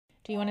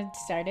Do you want to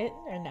start it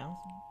or no?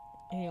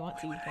 If you want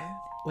to, you can.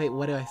 Wait,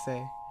 what do I say?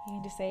 You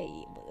can just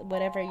say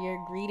whatever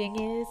your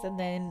greeting is, and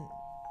then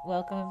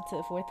welcome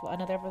to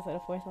another episode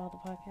of Fourth Wall,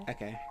 the podcast.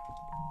 Okay.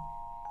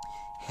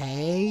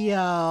 Hey,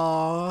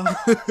 y'all.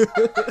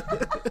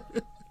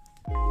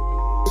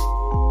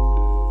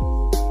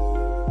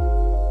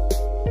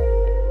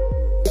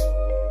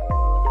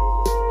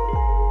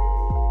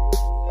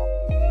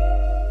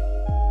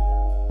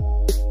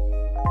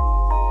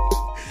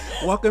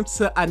 Welcome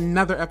to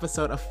another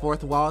episode of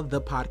Fourth Wall, the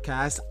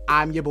podcast.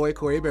 I'm your boy,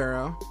 Corey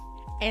Barrow.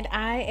 And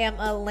I am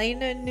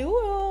Elena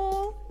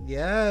Newell.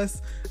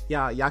 Yes.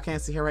 Y'all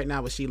can't see her right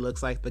now, but she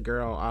looks like the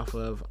girl off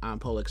of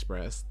Pole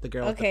Express. The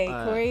girl okay, with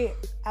the, Corey,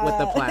 with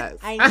the plaits.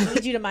 I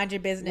need you to mind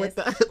your business.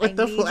 I need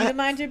you to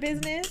mind your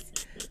business.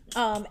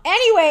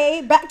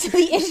 Anyway, back to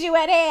the issue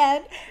at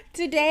hand.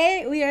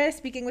 Today, we are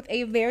speaking with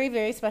a very,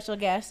 very special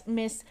guest,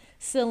 Miss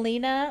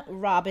Selena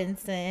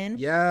Robinson.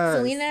 Yes.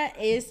 Selena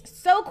is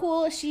so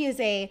cool. She is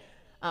a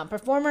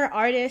performer,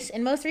 artist,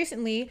 and most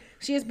recently,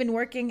 she has been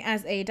working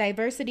as a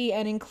diversity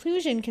and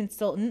inclusion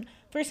consultant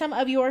for some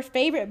of your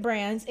favorite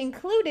brands,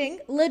 including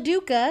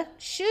LaDuca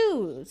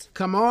shoes.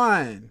 Come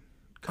on.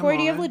 Corey,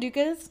 do you have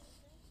LaDucas?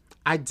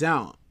 I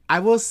don't. I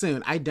will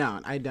soon. I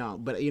don't.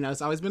 But,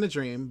 it's always been a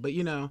dream. But,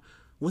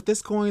 with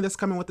this coin that's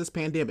coming with this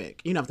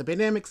pandemic, if the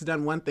pandemic's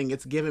done one thing,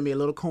 it's giving me a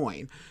little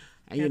coin.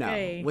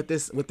 And, with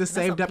this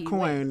saved up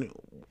coin,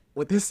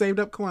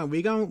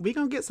 we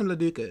gonna get some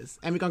LaDucas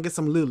and we gonna get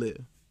some Lulu.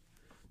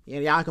 Yeah,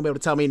 y'all ain't gonna be able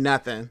to tell me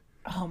nothing.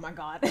 Oh my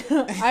God.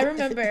 I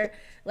remember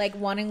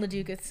wanting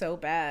LaDucas so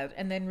bad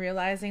and then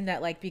realizing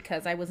that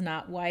because I was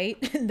not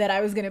white that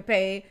I was going to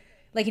pay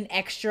an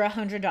extra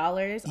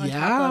 $100 on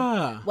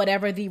top of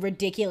whatever the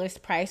ridiculous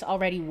price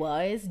already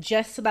was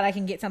just so that I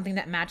can get something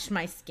that matched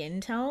my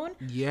skin tone.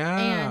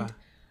 Yeah. And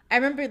I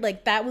remember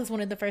that was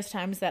one of the first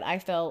times that I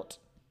felt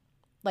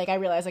I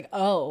realized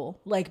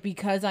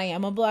because I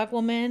am a Black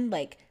woman,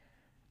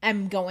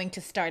 I'm going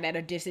to start at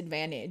a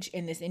disadvantage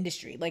in this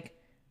industry.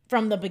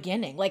 From the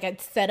beginning,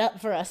 it's set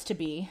up for us to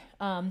be.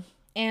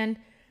 And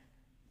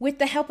with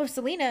the help of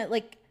Selena,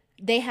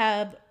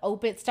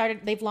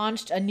 they've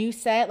launched a new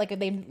set,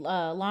 they've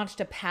launched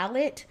a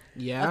palette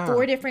of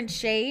 4 different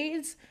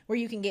shades where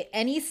you can get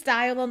any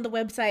style on the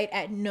website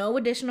at no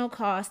additional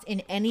cost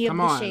in any of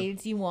the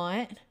shades you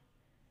want.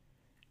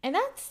 And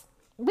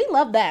we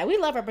love that. We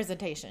love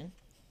representation.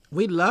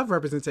 We love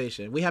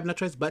representation. We have no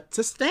choice but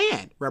to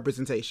stand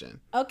representation.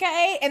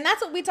 Okay, and that's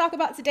what we talk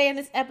about today in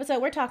this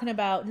episode. We're talking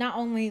about not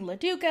only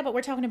LaDuca, but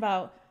we're talking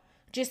about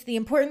just the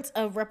importance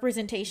of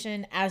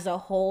representation as a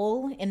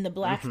whole in the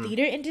Black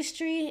theater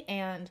industry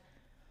and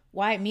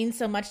why it means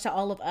so much to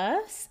all of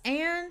us.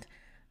 And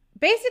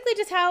basically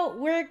just how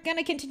we're going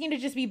to continue to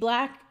just be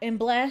Black and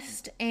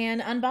blessed and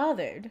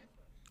unbothered.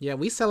 Yeah,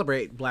 we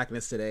celebrate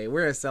Blackness today.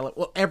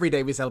 Every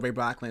day we celebrate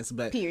Blackness,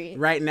 but period.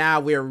 Right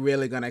now we're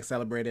really going to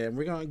celebrate it. And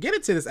we're going to get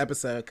into this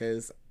episode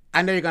because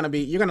I know you're going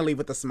to leave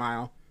with a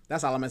smile.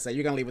 That's all I'm going to say.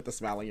 You're going to leave with a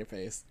smile on your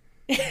face.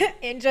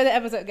 Enjoy the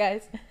episode,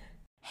 guys.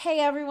 Hey,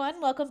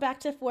 everyone. Welcome back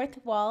to Fourth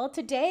Wall.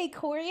 Today,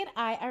 Corey and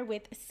I are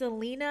with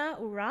Selena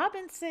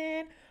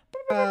Robinson.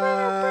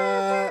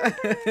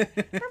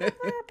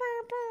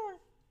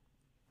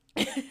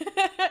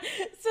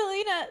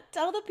 Selena,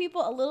 tell the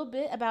people a little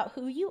bit about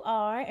who you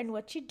are and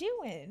what you're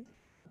doing.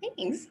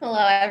 Thanks.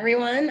 Hello,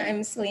 everyone.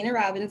 I'm Selena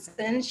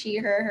Robinson, she,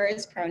 her,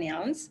 hers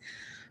pronouns.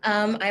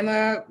 I'm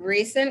a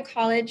recent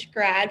college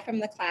grad from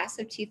the class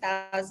of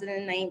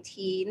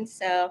 2019.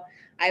 So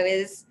I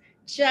was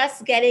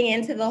just getting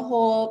into the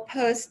whole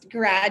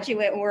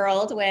postgraduate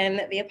world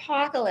when the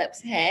apocalypse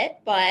hit.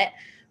 But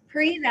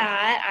pre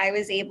that, I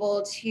was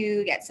able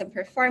to get some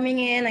performing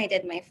in. I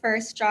did my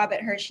first job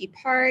at Hershey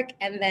Park,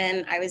 and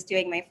then I was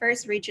doing my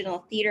first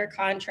regional theater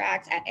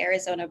contract at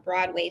Arizona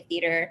Broadway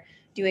Theater,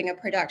 doing a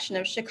production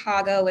of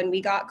Chicago when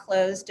we got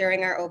closed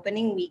during our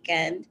opening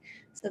weekend.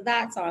 So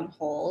that's on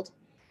hold.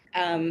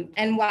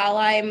 And while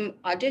I'm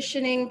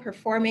auditioning,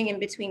 performing in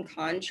between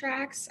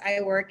contracts,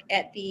 I work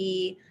at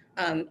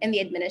in the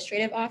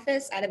administrative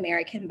office at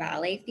American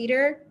Ballet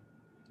Theater.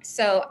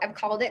 So I've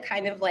called it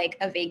kind of like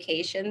a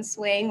vacation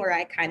swing where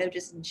I kind of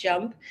just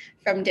jump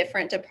from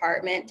different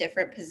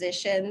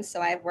positions.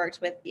 So I've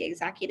worked with the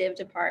executive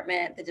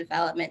department, the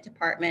development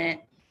department,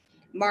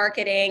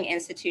 marketing,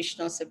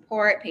 institutional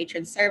support,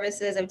 patron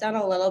services. I've done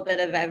a little bit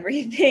of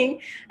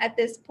everything at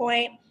this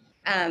point.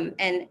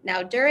 And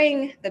now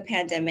during the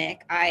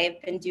pandemic, I've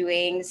been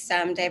doing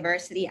some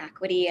diversity,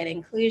 equity, and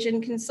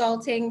inclusion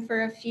consulting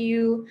for a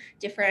few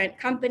different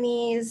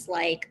companies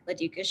like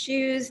LaDuca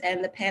Shoes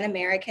and the Pan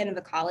American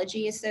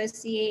Vocology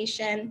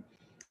Association.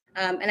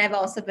 And I've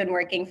also been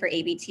working for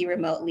ABT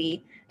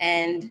remotely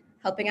and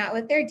helping out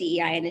with their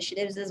DEI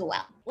initiatives as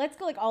well. Let's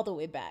go all the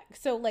way back.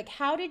 So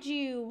how did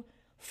you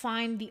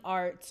find the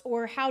arts,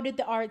 or how did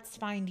the arts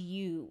find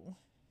you?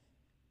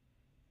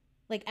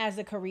 As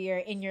a career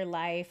in your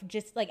life,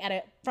 just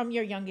from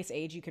your youngest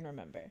age you can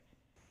remember.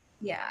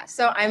 Yeah,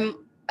 so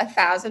I'm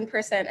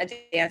 1,000% a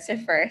dancer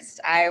first.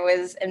 I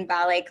was in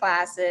ballet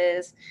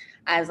classes.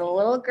 as a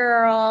little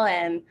girl,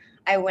 and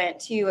I went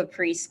to a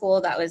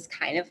preschool that was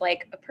kind of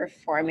like a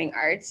performing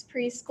arts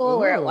preschool. Ooh.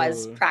 Where it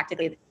was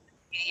practically the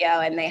studio,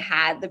 and they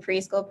had the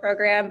preschool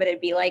program, but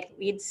it'd be like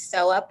we'd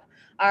sew up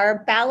our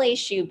ballet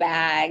shoe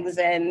bags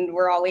and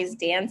we're always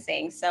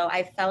dancing. So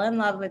I fell in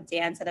love with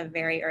dance at a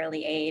very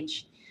early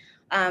age.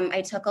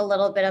 I took a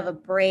little bit of a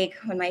break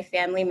when my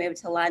family moved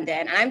to London.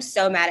 And I'm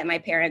so mad at my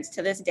parents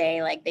to this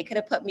day. Like, they could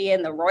have put me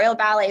in the Royal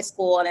Ballet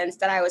School and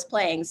instead I was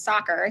playing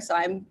soccer. So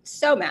I'm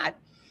so mad.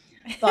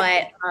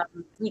 But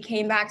we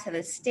came back to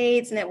the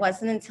States, and it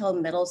wasn't until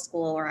middle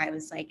school where I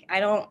was like, I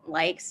don't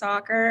like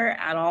soccer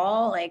at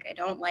all. Like, I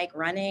don't like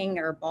running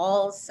or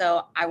balls.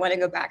 So I want to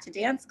go back to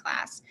dance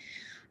class.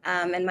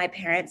 And my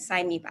parents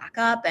signed me back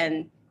up,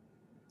 and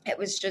it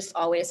was just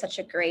always such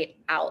a great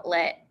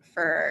outlet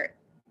for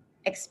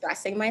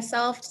expressing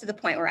myself, to the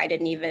point where I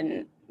didn't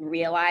even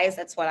realize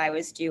that's what I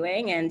was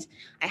doing. And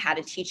I had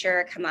a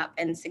teacher come up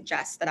and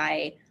suggest that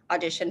I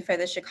audition for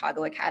the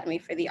Chicago Academy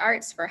for the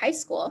Arts for high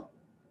school.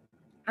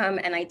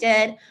 And I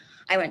did.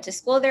 I went to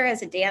school there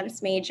as a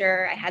dance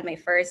major. I had my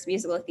first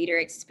musical theater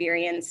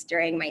experience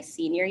during my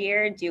senior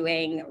year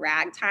doing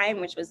Ragtime,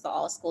 which was the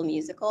all-school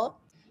musical.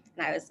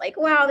 And I was like,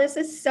 wow, this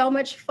is so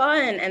much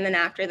fun. And then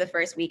after the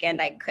first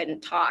weekend, I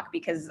couldn't talk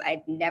because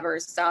I'd never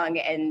sung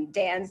and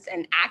danced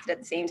and acted at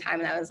the same time.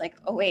 And I was like,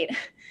 oh, wait,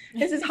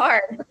 this is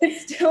hard, but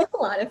it's still a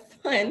lot of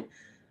fun.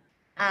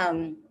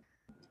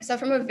 So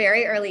from a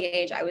very early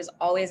age, I was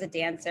always a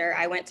dancer.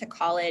 I went to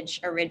college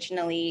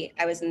originally.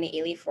 I was in the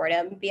Ailey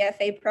Fordham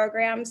BFA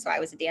program. So I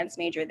was a dance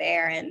major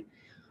there. And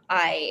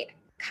I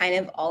kind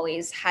of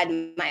always had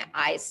my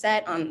eyes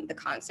set on the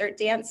concert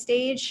dance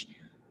stage.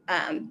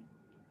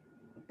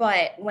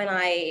 But when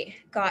I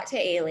got to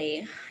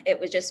Ailey,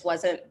 it just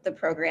wasn't the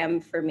program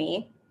for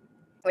me,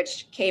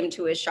 which came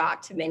to a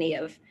shock to many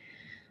of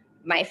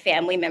my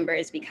family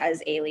members,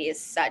 because Ailey is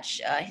such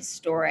a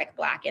historic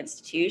Black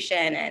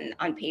institution. And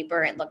on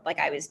paper, it looked like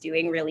I was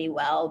doing really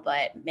well,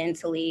 but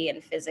mentally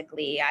and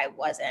physically, I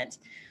wasn't.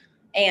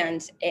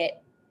 And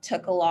it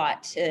took a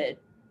lot to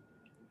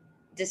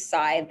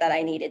decide that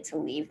I needed to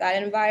leave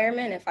that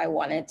environment if I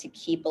wanted to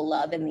keep a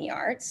love in the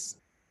arts.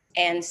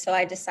 And so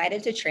I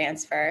decided to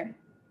transfer.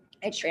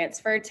 I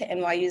transferred to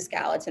NYU's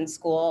Gallatin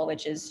School,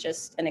 which is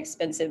just an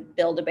expensive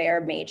Build-A-Bear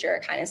major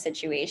kind of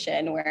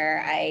situation,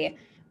 where I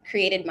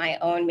created my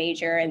own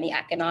major in the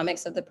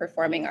economics of the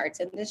performing arts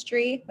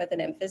industry with an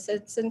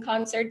emphasis in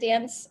concert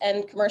dance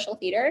and commercial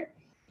theater.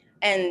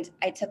 And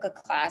I took a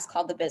class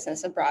called The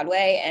Business of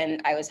Broadway,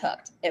 and I was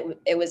hooked.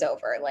 It was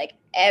over. Like,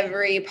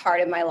 every part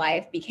of my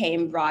life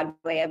became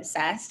Broadway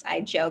obsessed.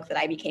 I joke that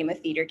I became a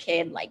theater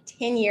kid like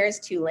 10 years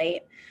too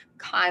late,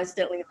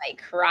 constantly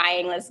like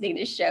crying, listening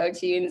to show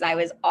tunes. I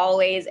was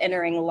always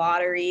entering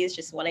lotteries,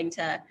 just wanting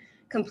to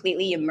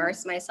completely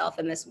immerse myself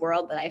in this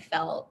world that I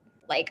felt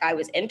like I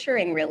was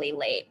entering really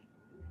late.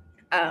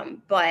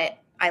 But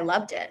I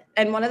loved it.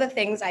 And one of the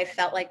things I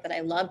felt like that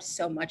I loved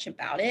so much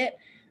about it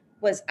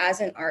was,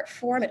 as an art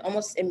form, it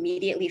almost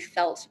immediately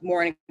felt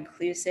more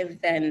inclusive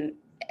than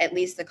at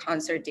least the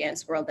concert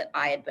dance world that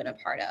I had been a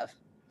part of.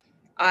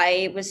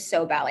 I was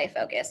so ballet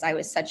focused. I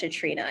was such a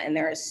Trina, and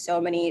there are so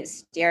many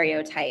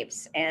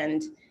stereotypes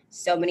and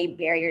so many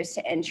barriers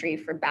to entry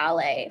for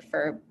ballet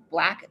for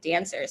Black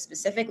dancers,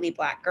 specifically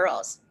Black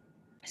girls.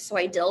 So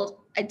I dealt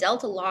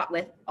a lot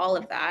with all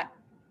of that.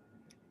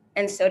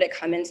 And so to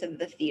come into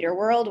the theater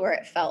world, where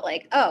it felt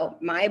like, oh,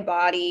 my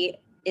body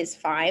is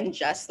fine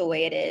just the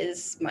way it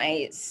is.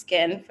 My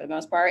skin, for the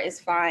most part, is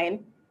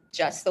fine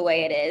just the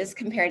way it is.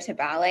 Compared to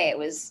ballet, it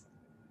was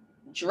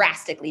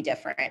drastically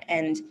different.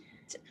 And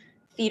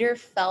theater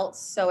felt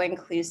so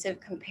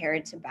inclusive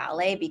compared to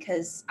ballet,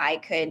 because I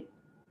could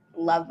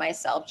love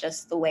myself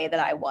just the way that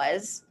I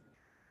was.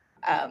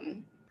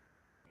 And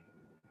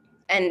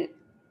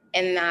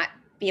that,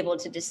 be able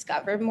to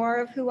discover more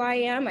of who I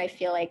am. I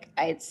feel like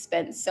I had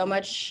spent so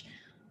much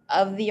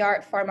of the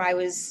art form I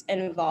was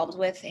involved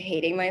with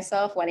hating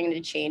myself, wanting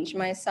to change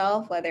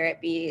myself, whether it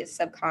be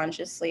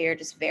subconsciously or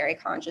just very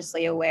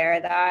consciously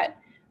aware that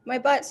my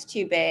butt's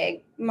too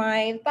big,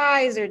 my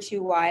thighs are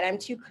too wide, I'm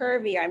too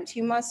curvy, I'm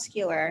too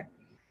muscular.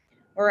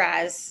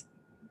 Whereas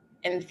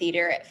in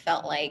theater, it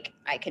felt like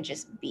I could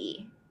just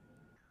be.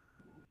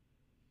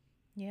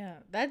 Yeah,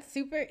 that's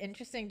super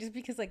interesting, just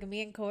because like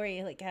me and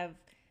Corey like have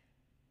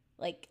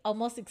like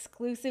almost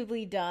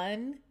exclusively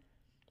done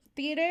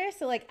theater.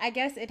 So like, I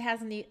guess it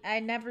hasn't, I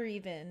never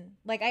even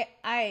like,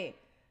 I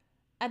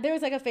there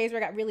was like a phase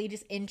where I got really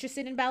just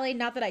interested in ballet.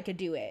 Not that I could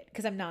do it,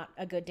 because I'm not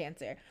a good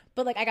dancer,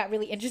 but like I got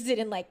really interested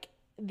in like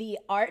the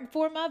art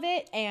form of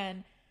it.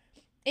 And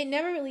it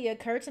never really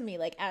occurred to me,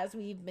 like, as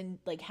we've been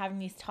like having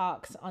these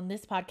talks on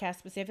this podcast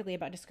specifically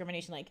about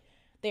discrimination, like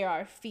there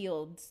are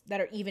fields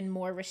that are even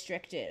more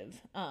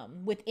restrictive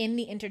within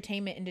the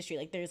entertainment industry.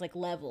 Like there's like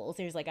levels,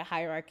 there's like a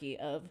hierarchy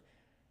of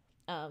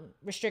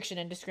restriction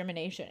and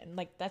discrimination.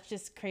 Like, that's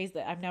just crazy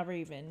that I've never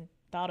even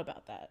thought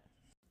about that.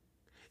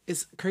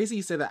 It's crazy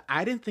you say that.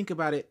 I didn't think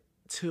about it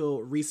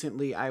till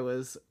recently. I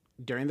was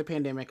during the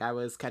pandemic, I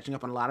was catching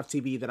up on a lot of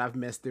TV that I've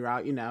missed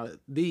throughout,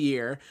 the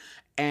year.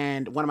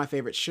 And one of my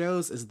favorite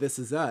shows is This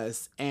Is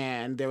Us.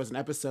 And there was an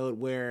episode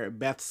where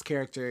Beth's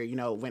character,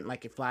 went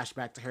like a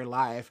flashback to her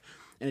life.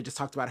 And it just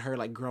talked about her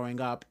like growing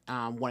up,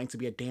 wanting to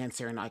be a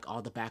dancer and like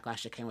all the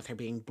backlash that came with her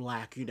being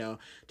black,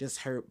 just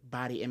her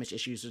body image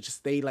issues.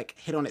 Just they like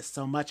hit on it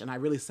so much. And I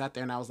really sat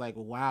there and I was like,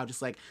 wow,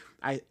 just like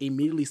I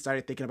immediately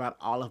started thinking about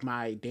all of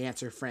my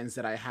dancer friends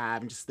that I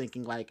have and just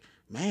thinking like,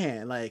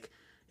 man, like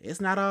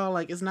it's not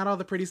all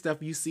the pretty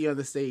stuff you see on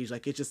the stage.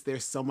 Like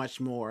there's so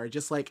much more.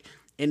 Just like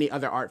any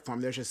other art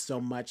form, there's just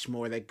so much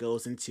more that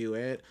goes into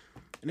it.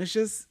 And it's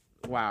just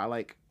wow,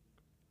 like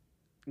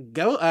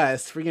go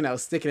us for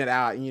sticking it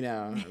out,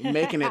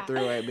 making it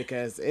through it,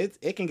 because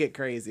it can get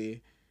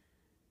crazy.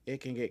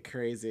 It can get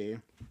crazy.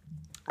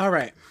 All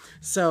right,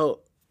 so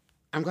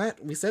I'm glad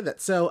we said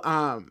that. So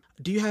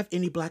do you have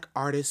any Black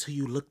artists who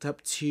you looked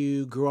up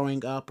to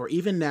growing up or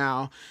even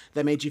now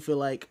that made you feel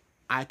like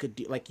I could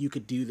do, like you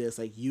could do this,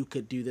 like you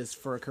could do this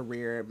for a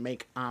career,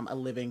 make a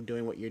living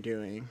doing what you're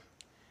doing?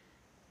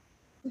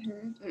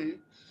 Mm-hmm.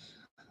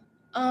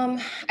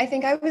 I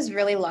think I was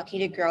really lucky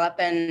to grow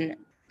up in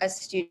a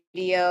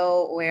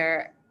studio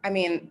where, I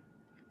mean,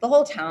 the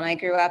whole town I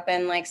grew up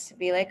in likes to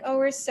be like, oh,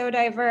 we're so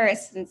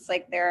diverse. And it's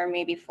like there are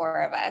maybe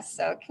 4 of us.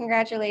 So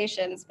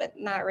congratulations, but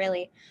not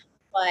really.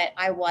 But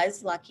I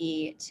was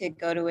lucky to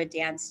go to a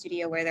dance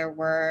studio where there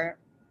were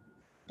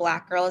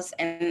Black girls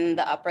in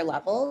the upper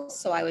levels.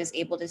 So I was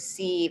able to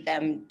see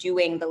them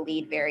doing the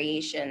lead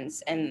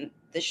variations and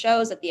the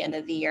shows at the end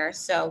of the year.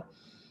 So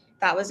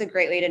that was a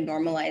great way to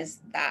normalize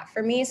that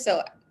for me.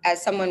 So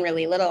as someone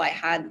really little, I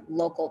had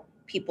local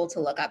people to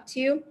look up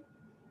to.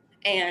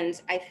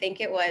 And I think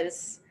it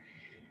was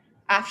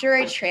after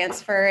I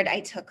transferred,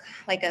 I took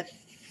like a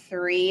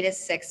 3 to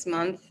 6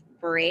 month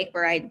break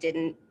where I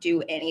didn't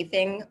do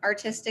anything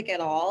artistic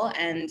at all.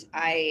 And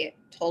I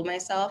told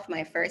myself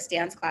my first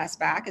dance class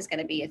back is going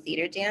to be a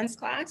theater dance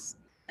class.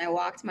 I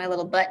walked my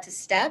little butt to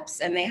steps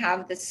and they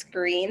have the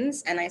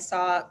screens, and I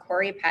saw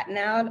Corey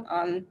Pettenow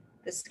on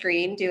the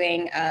screen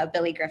doing a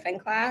Billy Griffin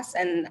class,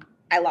 and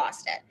I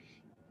lost it.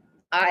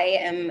 I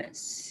am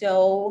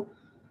so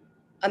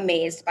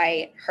amazed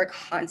by her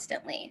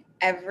constantly.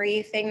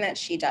 Everything that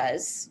she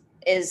does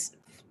is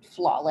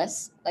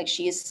flawless. Like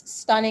she's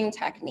stunning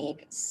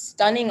technique,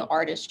 stunning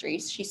artistry.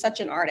 She's such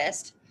an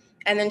artist.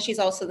 And then she's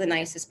also the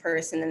nicest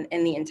person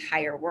in the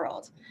entire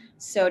world.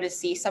 So to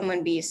see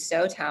someone be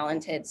so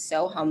talented,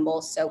 so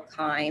humble, so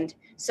kind,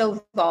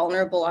 so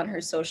vulnerable on her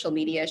social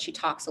media. She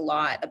talks a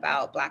lot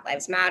about Black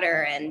Lives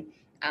Matter and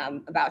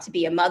about to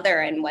be a mother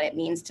and what it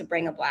means to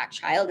bring a Black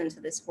child into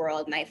this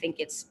world. And I think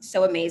it's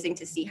so amazing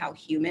to see how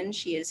human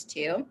she is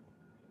too.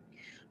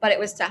 But it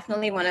was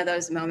definitely one of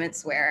those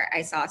moments where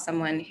I saw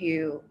someone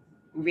who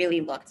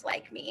really looked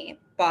like me,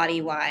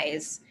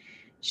 body-wise,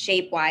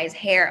 shape-wise,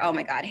 hair. Oh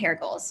my God, hair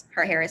goals.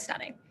 Her hair is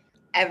stunning.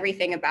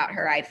 Everything about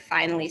her, I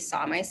finally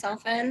saw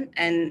myself in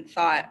and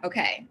thought,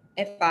 okay,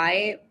 if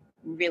I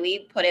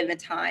really put in the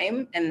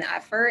time and the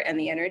effort and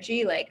the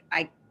energy, like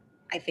I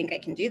think I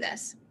can do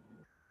this.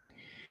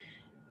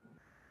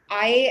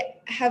 I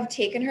have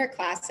taken her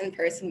class in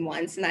person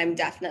once, and I'm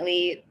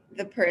definitely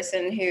the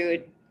person who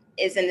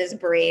isn't as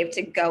brave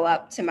to go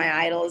up to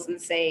my idols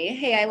and say,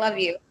 hey, I love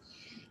you.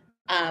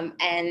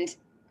 And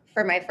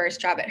for my first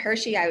job at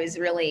Hershey, I was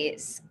really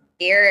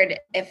scared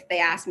if they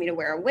asked me to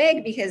wear a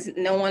wig because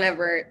no one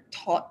ever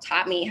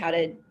taught me how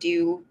to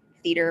do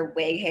theater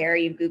wig hair.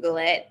 You Google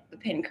it, the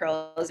pin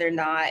curls are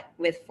not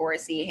with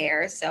 4C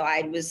hair. So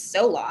I was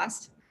so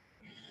lost.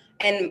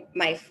 And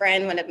my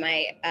friend, one of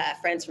my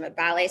friends from a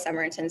ballet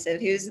summer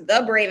intensive, who's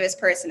the bravest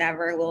person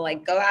ever, will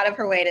like go out of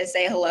her way to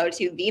say hello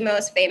to the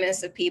most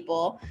famous of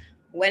people,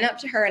 went up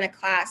to her in a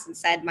class and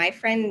said, my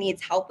friend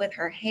needs help with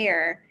her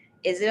hair.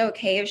 Is it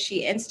okay if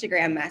she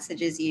Instagram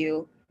messages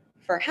you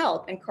for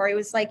help? And Corey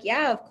was like,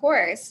 yeah, of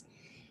course.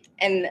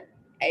 And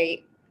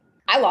I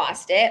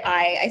lost it.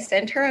 I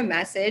sent her a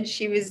message.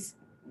 She was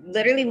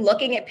literally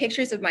looking at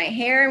pictures of my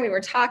hair, and we were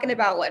talking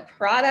about what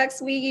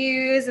products we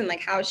use and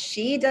like how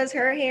she does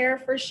her hair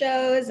for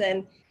shows.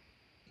 And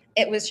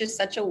it was just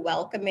such a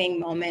welcoming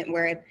moment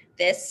where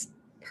this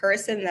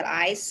person that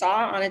I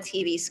saw on a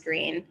TV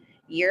screen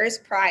years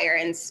prior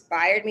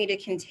inspired me to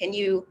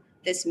continue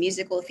this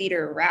musical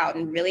theater route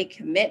and really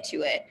commit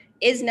to it,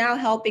 is now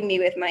helping me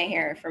with my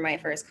hair for my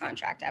first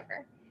contract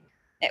ever.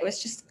 It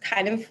was just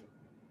kind of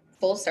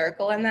full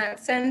circle in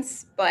that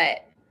sense,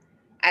 but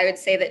I would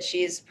say that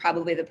she's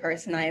probably the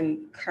person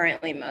I'm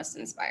currently most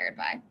inspired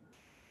by.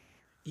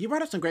 You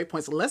brought up some great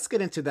points. Let's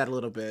get into that a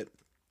little bit.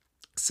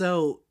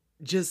 So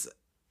just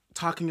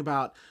talking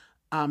about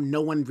no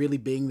one really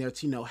being there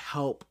to,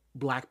 help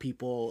Black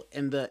people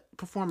in the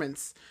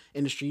performance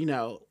industry,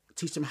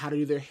 teach them how to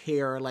do their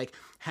hair, like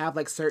have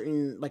like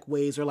certain like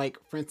ways, or like,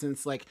 for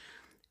instance, like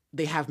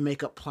they have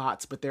makeup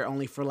plots, but they're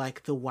only for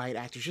like the white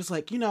actors. Just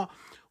like,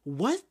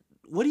 what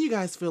do you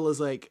guys feel is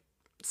like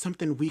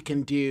something we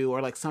can do,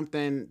 or like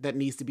something that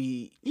needs to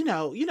be, you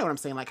know what I'm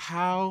saying? Like,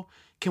 how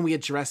can we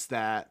address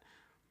that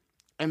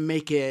and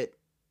make it,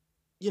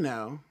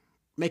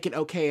 make it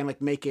okay and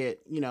like make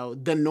it, you know,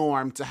 the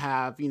norm to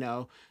have, you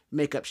know,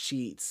 makeup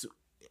sheets,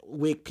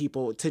 wig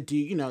people to do,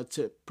 you know,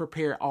 to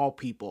prepare all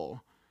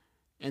people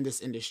in this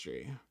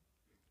industry.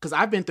 Cause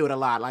I've been through it a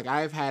lot. Like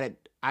I've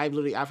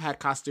had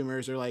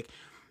costumers or like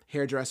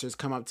hairdressers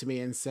come up to me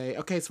and say,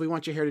 okay, so we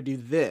want your hair to do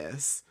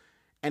this.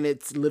 And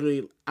it's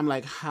literally, I'm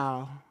like,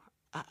 how,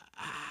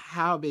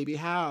 baby,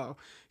 how?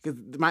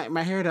 Because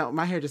my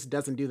hair just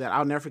doesn't do that.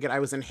 I'll never forget. I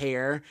was in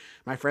hair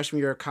my freshman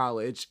year of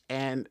college,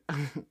 and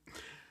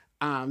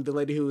the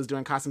lady who was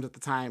doing costumes at the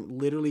time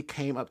literally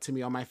came up to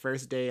me on my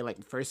first day,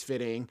 like first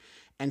fitting,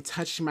 and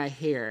touched my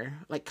hair,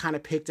 like kind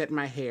of picked at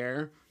my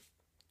hair.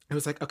 It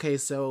was like, okay,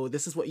 so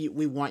this is what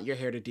we want your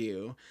hair to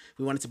do.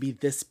 We want it to be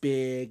this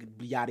big,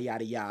 yada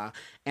yada yada.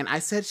 And I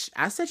said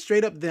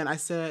straight up then, I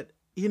said,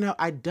 you know,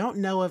 I don't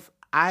know if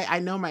I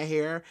know my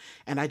hair,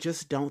 and I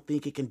just don't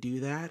think it can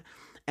do that.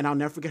 And I'll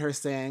never forget her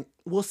saying,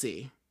 we'll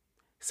see.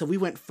 So we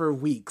went for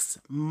weeks,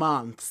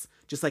 months,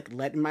 just like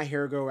letting my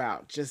hair grow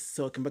out just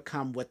so it can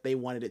become what they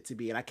wanted it to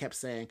be. And I kept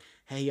saying,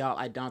 hey, y'all,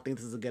 I don't think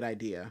this is a good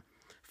idea.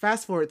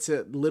 Fast forward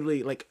to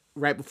literally like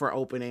right before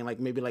opening,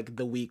 like maybe like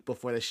the week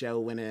before the show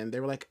went in,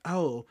 they were like,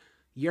 oh,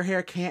 your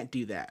hair can't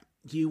do that.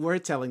 You were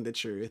telling the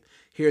truth.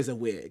 Here's a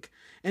wig.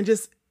 And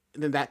just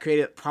then that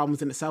created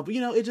problems in itself. But,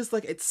 you know, it just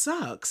like, it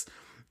sucks,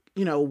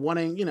 you know,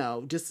 wanting, you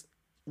know, just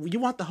you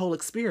want the whole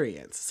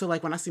experience. So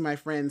like when I see my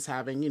friends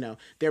having, you know,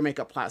 their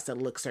makeup plots that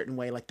look a certain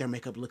way, like their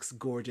makeup looks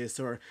gorgeous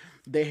or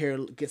their hair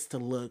gets to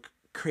look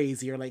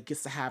crazy or like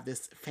gets to have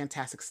this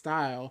fantastic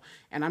style.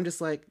 And I'm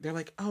just like, they're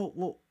like, oh,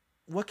 well,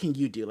 what can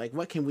you do? Like,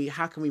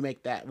 how can we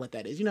make that what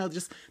that is? You know,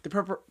 just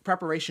the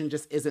preparation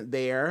just isn't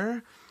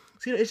there.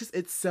 So, you know,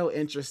 it's so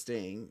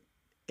interesting.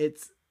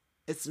 It's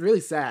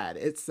really sad.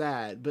 It's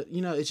sad, but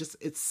you know,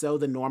 it's so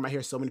the norm. I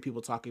hear so many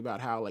people talking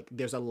about how like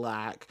there's a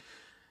lack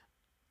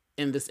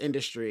in this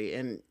industry,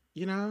 and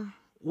you know,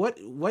 what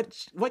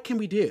can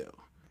we do?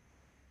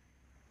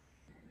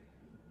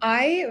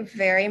 I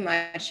very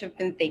much have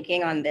been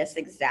thinking on this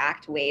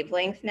exact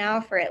wavelength now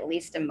for at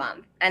least a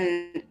month,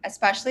 and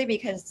especially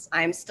because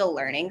I'm still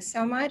learning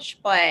so much,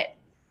 but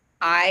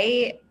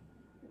I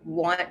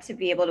want to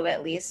be able to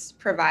at least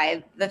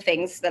provide the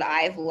things that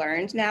I've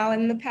learned now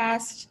in the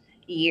past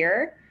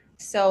year.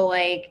 So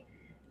like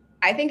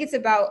I think it's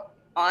about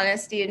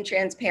honesty and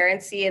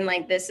transparency, and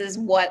like this is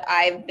what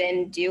I've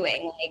been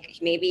doing. Like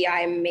maybe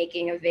I'm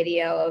making a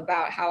video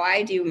about how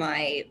I do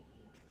my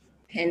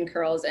pin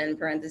curls in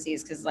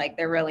parentheses because like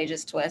they're really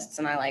just twists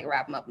and I like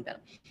wrap them up and pin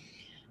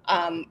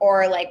them.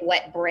 Or like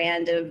what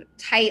brand of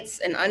tights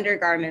and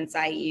undergarments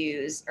I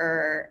use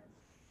or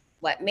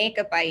what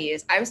makeup I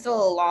use. I'm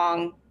still a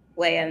long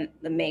way in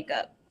the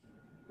makeup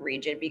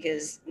region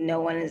because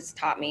no one has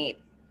taught me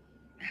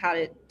how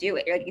to do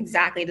it, like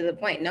exactly to the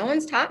point. No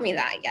one's taught me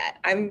that yet.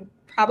 I'm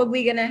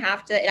probably gonna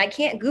have to, and I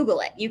can't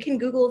Google it. You can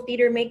Google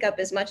theater makeup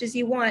as much as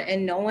you want,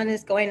 and no one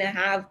is going to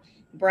have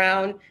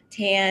brown,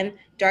 tan,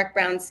 dark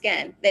brown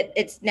skin. That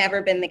it's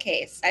never been the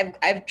case.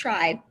 I've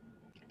tried,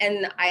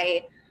 and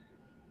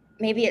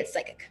maybe it's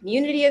like a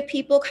community of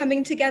people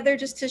coming together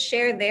just to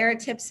share their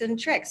tips and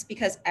tricks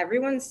because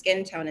everyone's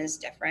skin tone is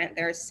different.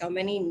 There are so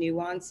many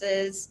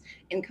nuances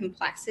and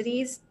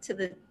complexities to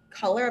the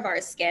color of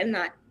our skin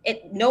that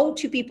no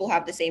two people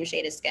have the same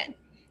shade of skin.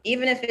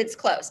 Even if it's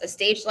close, a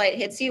stage light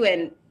hits you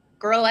and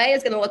girl A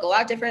is going to look a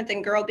lot different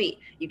than girl B.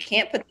 You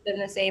can't put them in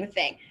the same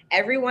thing.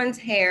 Everyone's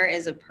hair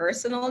is a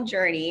personal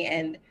journey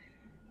and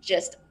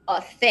just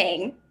a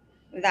thing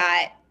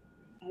that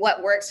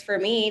what works for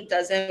me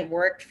doesn't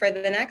work for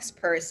the next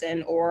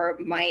person or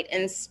might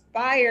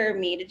inspire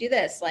me to do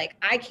this. Like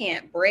I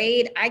can't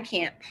braid, I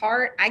can't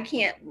part, I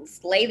can't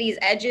lay these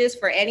edges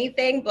for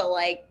anything, but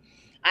like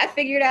I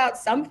figured out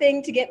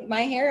something to get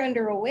my hair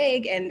under a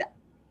wig, and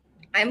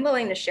I'm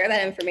willing to share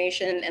that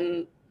information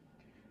and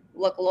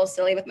look a little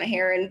silly with my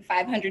hair in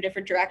 500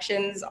 different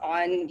directions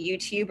on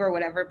YouTube or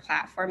whatever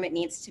platform it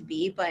needs to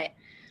be. But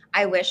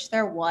I wish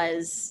there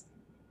was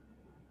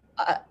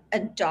a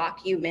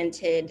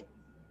documented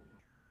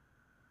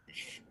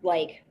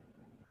like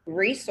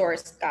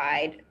resource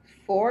guide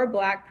for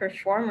Black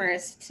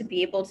performers to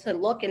be able to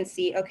look and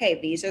see, okay,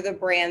 these are the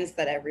brands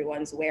that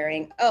everyone's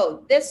wearing.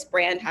 Oh, this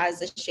brand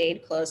has a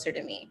shade closer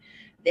to me.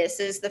 This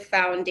is the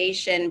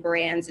foundation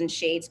brands and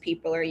shades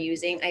people are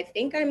using. I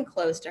think I'm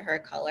close to her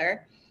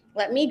color.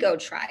 Let me go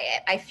try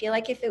it. I feel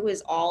like if it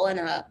was all in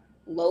a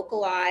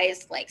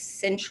localized, like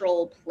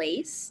central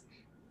place,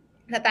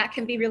 that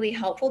can be really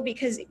helpful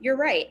because you're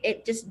right.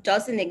 It just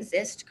doesn't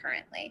exist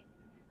currently.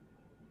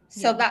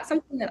 So that's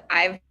something that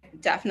I've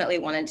definitely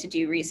wanted to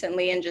do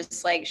recently and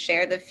just like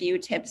share the few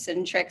tips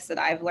and tricks that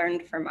I've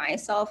learned for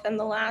myself in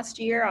the last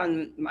year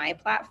on my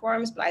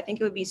platforms. But I think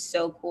it would be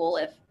so cool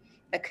if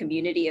a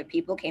community of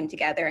people came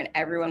together and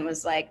everyone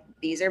was like,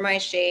 these are my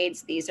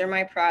shades, these are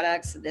my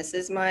products, this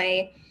is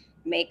my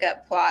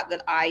makeup plot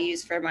that I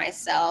use for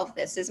myself,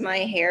 this is my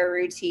hair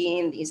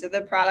routine, these are the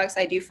products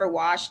I do for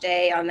wash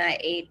day on that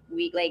 8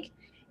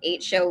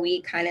 show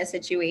week kind of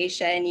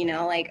situation, you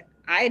know, like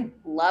I'd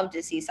love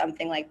to see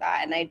something like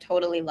that. And I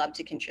totally love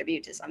to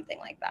contribute to something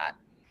like that.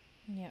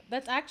 Yeah,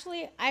 that's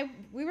actually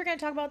we were going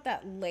to talk about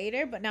that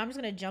later, but now I'm just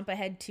going to jump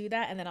ahead to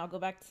that and then I'll go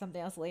back to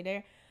something else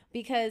later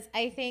because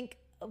I think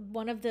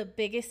one of the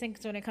biggest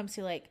things when it comes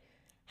to like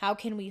how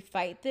can we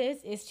fight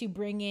this is to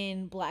bring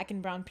in black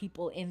and brown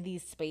people in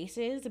these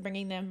spaces,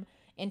 bringing them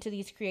into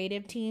these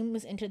creative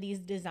teams, into these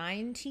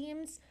design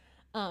teams.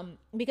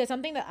 Because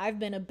something that I've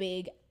been a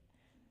big,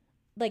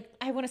 like,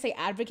 I want to say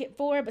advocate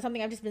for, but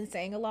something I've just been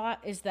saying a lot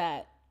is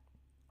that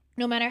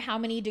no matter how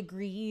many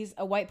degrees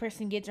a white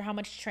person gets or how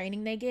much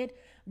training they get,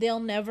 they'll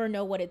never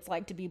know what it's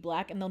like to be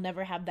black and they'll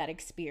never have that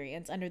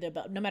experience under their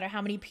belt, no matter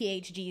how many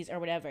PhDs or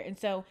whatever. And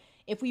so,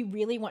 if we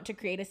really want to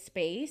create a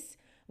space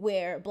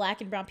where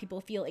black and brown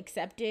people feel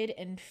accepted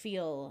and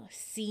feel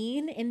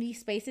seen in these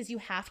spaces, you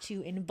have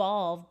to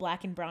involve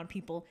black and brown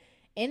people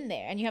in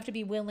there. And you have to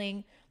be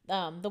willing,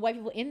 the white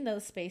people in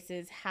those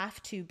spaces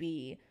have to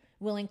be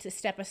willing to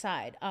step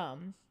aside.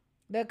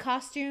 The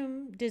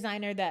costume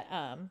designer that,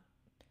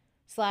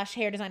 slash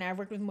hair designer I've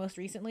worked with most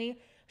recently,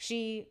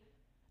 she,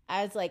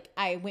 as like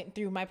I went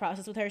through my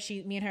process with her,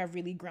 me and her have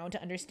really grown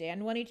to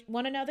understand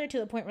one another to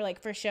the point where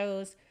like for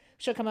shows,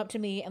 she'll come up to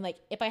me and like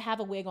if I have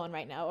a wig on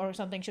right now or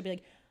something, she'll be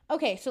like,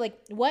 okay, so like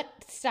what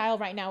style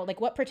right now, like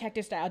what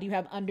protective style do you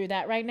have under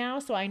that right now?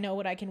 So I know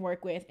what I can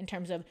work with in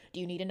terms of, do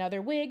you need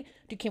another wig?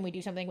 Can we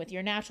do something with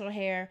your natural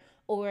hair?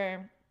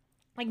 Or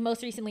like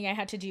most recently I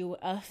had to do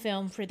a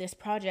film for this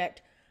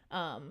project,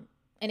 and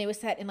it was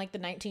set in like the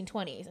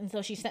 1920s. And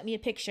so she sent me a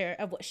picture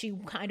of what she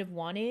kind of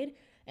wanted.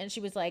 And she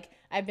was like,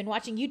 I've been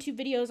watching YouTube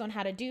videos on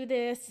how to do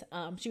this.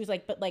 She was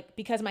like, but like,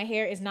 because my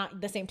hair is not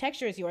the same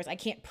texture as yours, I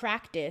can't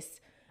practice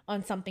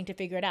on something to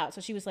figure it out.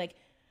 So she was like,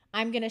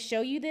 I'm going to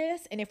show you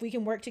this. And if we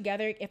can work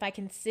together, if I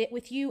can sit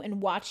with you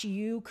and watch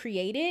you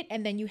create it,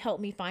 and then you help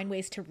me find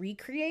ways to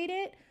recreate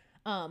it,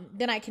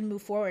 then I can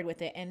move forward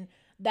with it. And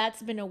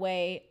that's been a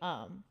way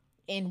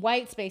in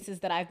white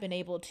spaces that I've been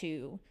able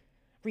to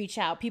reach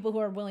out. People who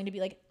are willing to be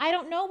like, I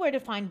don't know where to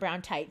find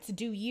brown tights.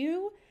 Do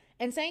you?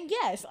 And saying,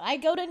 yes, I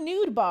go to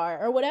Nude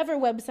Bar or whatever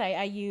website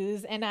I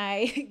use and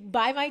I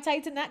buy my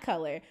tights in that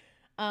color.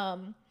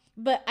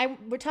 But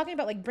we're talking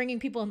about like bringing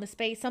people in the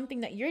space. Something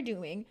that you're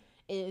doing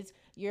is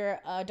you're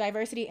a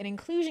diversity and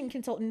inclusion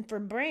consultant for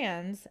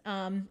brands,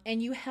 and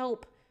you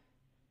help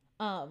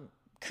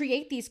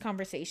create these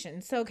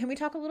conversations. So can we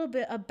talk a little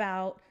bit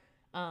about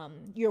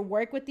your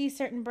work with these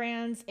certain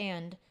brands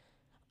and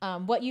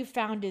what you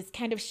found is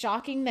kind of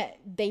shocking that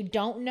they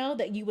don't know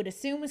that you would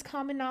assume is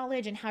common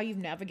knowledge, and how you've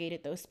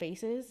navigated those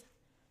spaces?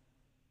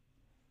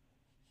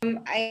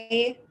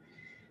 I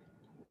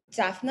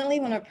definitely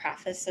want to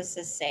preface this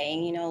as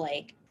saying,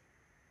 like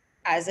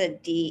as a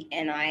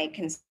D&I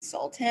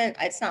consultant,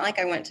 it's not like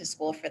I went to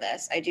school for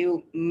this. I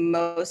do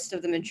most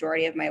of the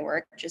majority of my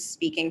work just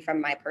speaking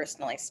from my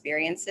personal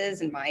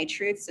experiences and my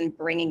truths and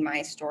bringing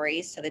my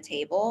stories to the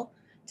table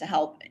to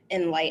help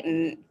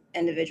enlighten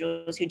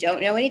individuals who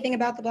don't know anything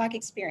about the Black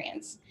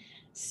experience.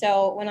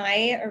 So when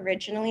I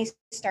originally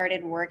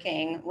started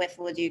working with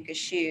LaDuca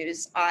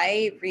Shoes,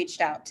 I reached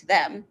out to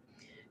them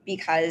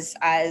because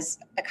as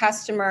a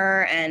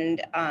customer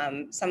and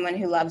someone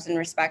who loves and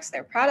respects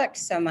their product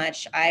so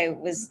much, I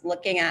was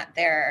looking at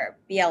their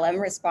BLM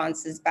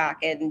responses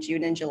back in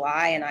June and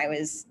July, and I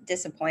was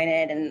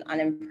disappointed and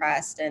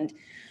unimpressed. And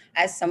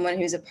as someone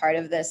who's a part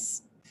of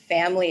this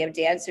family of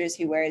dancers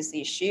who wears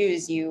these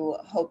shoes, you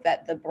hope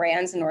that the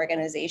brands and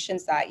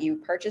organizations that you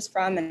purchase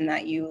from and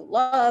that you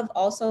love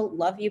also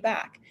love you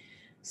back.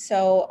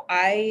 So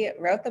I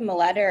wrote them a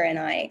letter and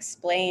I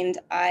explained,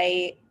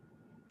 I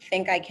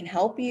think I can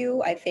help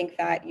you. I think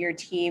that your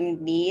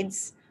team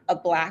needs a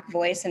Black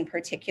voice in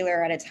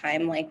particular at a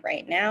time like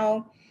right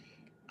now.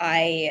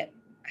 I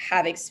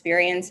have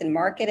experience in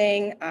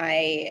marketing.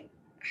 I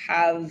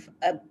have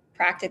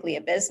practically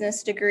a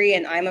business degree,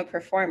 and I'm a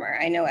performer.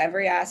 I know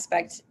every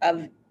aspect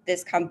of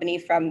this company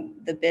from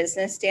the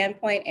business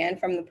standpoint and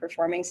from the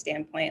performing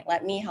standpoint.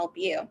 Let me help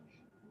you.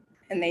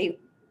 And they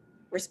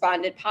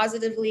responded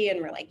positively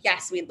and were like,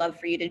 yes, we'd love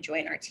for you to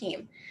join our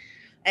team.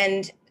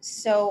 And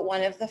so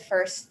one of the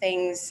first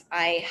things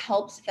I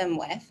helped them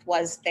with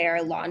was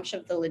their launch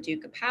of the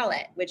LaDuca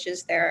palette, which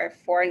is their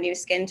 4 new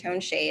skin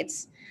tone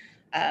shades,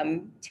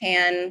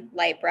 tan,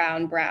 light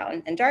brown,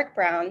 brown, and dark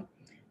brown,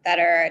 that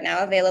are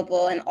now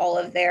available in all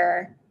of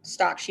their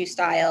stock shoe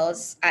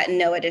styles at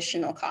no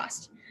additional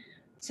cost.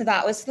 So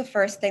that was the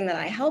first thing that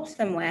I helped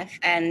them with.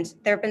 And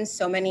there have been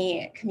so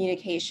many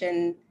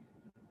communication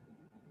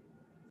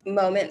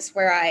moments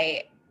where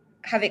I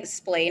have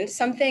explained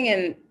something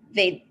and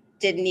they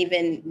didn't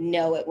even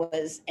know it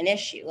was an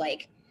issue.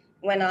 Like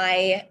when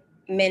I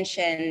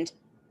mentioned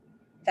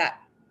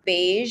that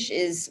beige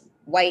is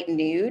white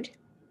nude,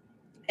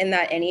 and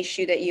that any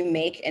shoe that you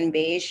make in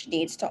beige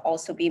needs to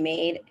also be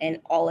made in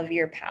all of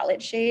your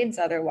palette shades.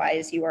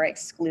 Otherwise, you are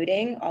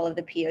excluding all of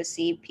the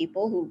POC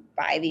people who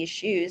buy these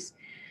shoes.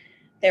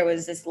 There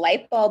was this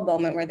light bulb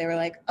moment where they were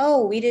like,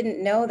 oh, we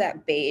didn't know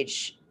that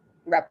beige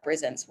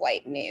represents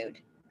white nude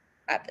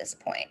at this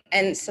point.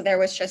 And so there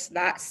was just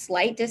that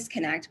slight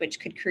disconnect, which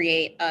could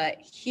create a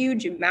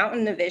huge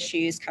mountain of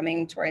issues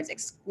coming towards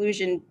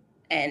exclusion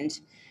and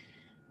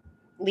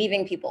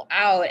leaving people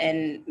out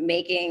and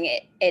making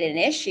it an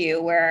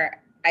issue,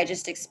 where I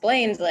just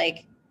explained,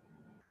 like,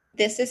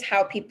 this is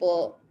how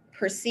people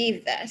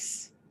perceive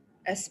this,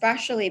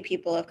 especially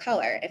people of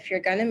color. If you're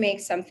going to make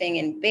something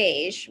in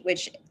beige,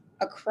 which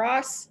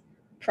across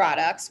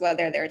products,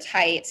 whether they're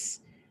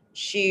tights,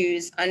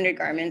 shoes,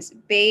 undergarments,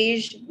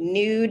 beige,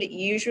 nude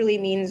usually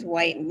means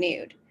white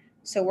nude.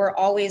 So we're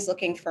always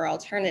looking for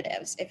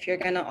alternatives. If you're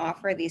going to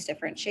offer these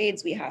different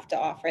shades, we have to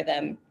offer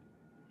them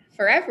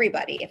for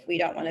everybody if we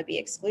don't want to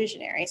be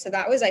exclusionary. So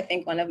that was, I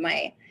think, one of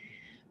my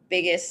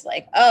biggest,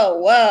 like, oh,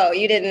 whoa,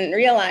 you didn't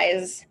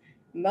realize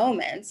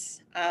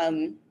moments.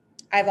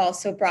 I've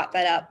also brought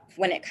that up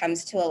when it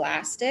comes to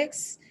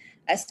elastics,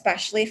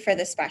 especially for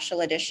the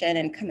special edition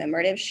and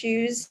commemorative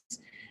shoes.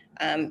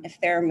 If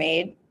they're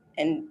made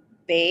in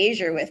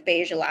beige or with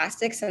beige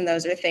elastics, and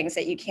those are things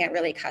that you can't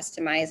really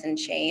customize and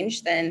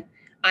change, then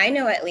I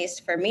know, at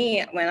least for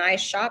me, when I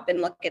shop and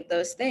look at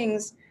those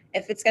things,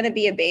 if it's going to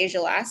be a beige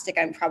elastic,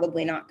 I'm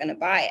probably not going to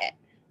buy it.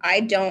 I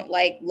don't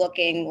like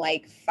looking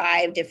like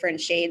 5 different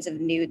shades of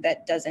nude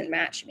that doesn't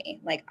match me.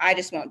 Like, I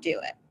just won't do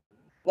it.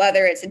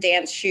 Whether it's a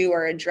dance shoe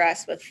or a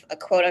dress with a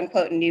quote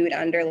unquote nude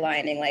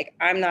underlining, like,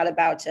 I'm not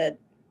about to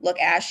look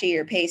ashy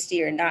or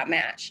pasty or not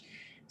match.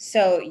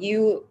 So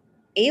you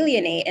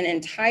alienate an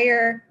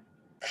entire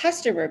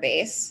customer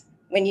base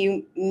when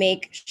you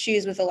make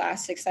shoes with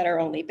elastics that are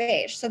only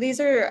beige. So these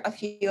are a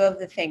few of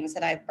the things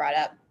that I've brought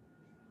up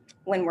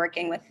when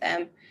working with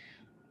them.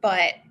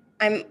 But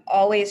I'm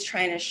always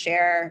trying to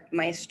share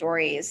my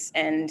stories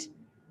and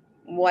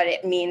what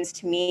it means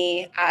to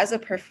me as a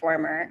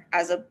performer,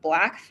 as a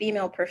Black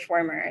female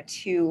performer,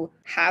 to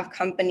have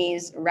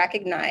companies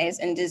recognize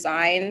and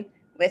design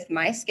with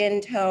my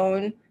skin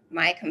tone,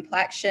 my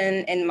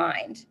complexion in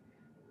mind.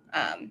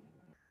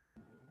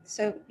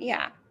 So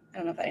yeah, I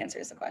don't know if that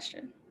answers the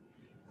question.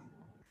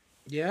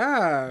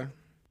 Yeah.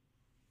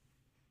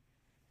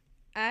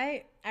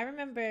 I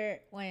remember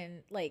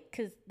when, like,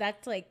 cause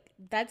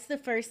that's the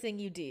first thing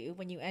you do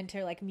when you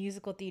enter like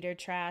musical theater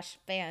trash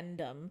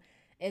fandom.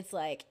 It's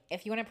like,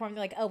 if you want to perform,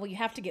 they're like, oh well, you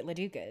have to get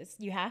LaDucas.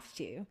 You have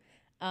to.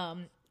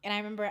 And I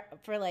remember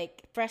for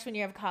like freshman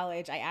year of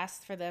college, I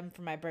asked for them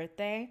for my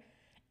birthday,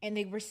 and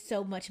they were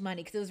so much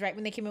money because it was right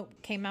when they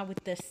came out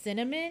with the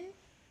cinnamon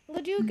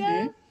LaDuca.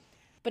 Mm-hmm.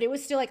 But it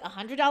was still like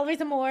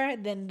 $100 more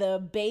than the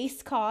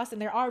base cost,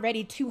 and they're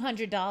already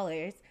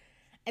 $200.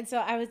 And so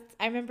I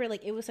remember,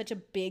 like, it was such a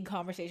big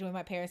conversation with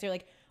my parents. They're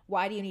like,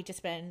 why do you need to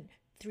spend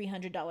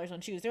 $300 on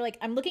shoes? They're like,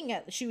 I'm looking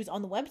at shoes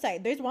on the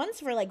website. There's ones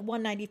for like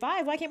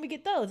 $195. Why can't we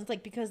get those? It's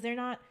like, because they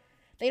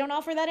don't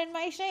offer that in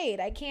my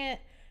shade. I can't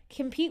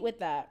compete with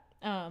that.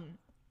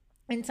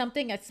 And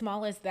something as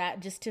small as that,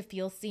 just to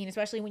feel seen,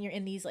 especially when you're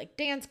in these like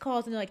dance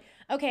calls and they're like,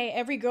 okay,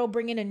 every girl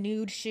bring in a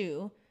nude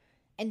shoe.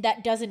 And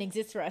that doesn't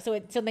exist for us.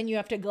 So then you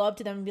have to go up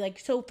to them and be like,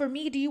 so for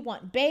me, do you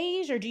want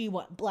beige or do you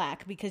want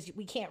black? Because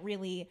we can't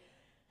really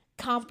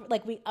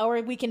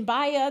we can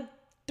buy a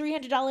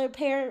 $300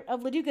 pair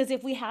of LaDucas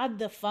if we had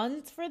the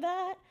funds for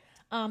that.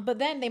 But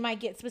then they might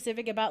get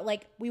specific about,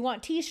 like, we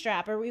want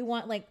T-strap, or we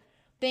want like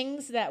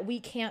things that we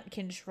can't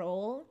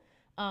control.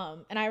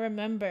 And I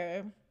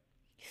remember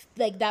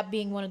like that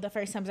being one of the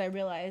first times I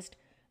realized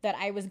that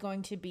I was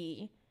going to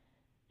be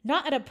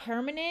not at a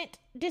permanent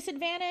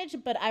disadvantage,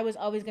 but I was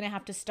always going to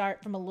have to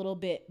start from a little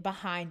bit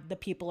behind the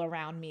people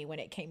around me when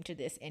it came to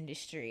this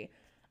industry.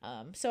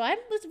 So I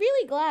was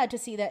really glad to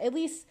see that at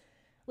least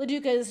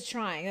LaDuca is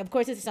trying. Of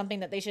course, this is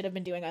something that they should have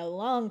been doing a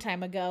long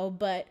time ago,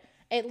 but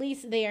at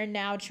least they are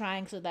now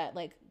trying so that,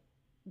 like,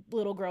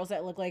 little girls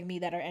that look like me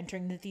that are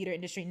entering the theater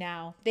industry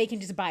now, they can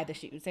just buy the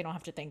shoes. They don't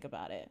have to think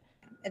about it.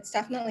 It's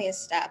definitely a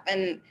step.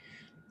 And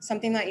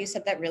something that you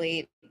said that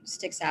really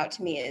sticks out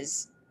to me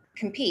is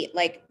compete.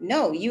 Like,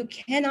 no, you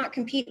cannot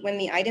compete when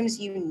the items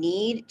you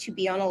need to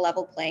be on a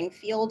level playing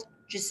field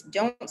just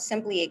don't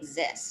simply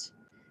exist.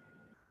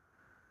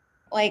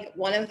 Like,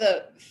 one of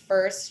the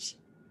first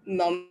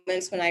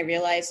moments when I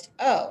realized,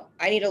 oh,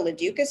 I need a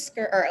LaDuca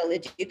skirt or a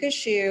LaDuca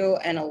shoe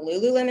and a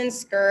Lululemon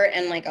skirt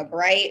and like a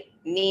bright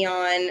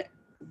neon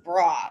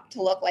bra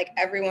to look like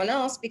everyone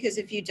else, because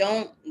if you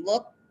don't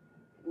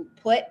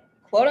quote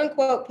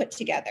unquote put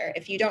together,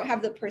 if you don't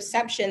have the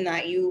perception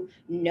that you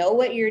know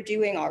what you're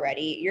doing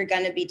already, you're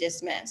going to be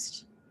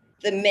dismissed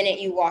the minute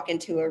you walk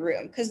into a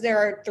room, because there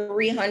are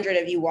 300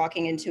 of you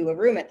walking into a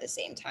room at the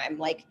same time.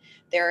 Like,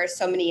 there are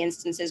so many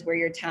instances where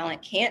your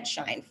talent can't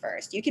shine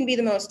first. You can be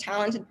the most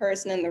talented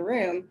person in the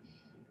room,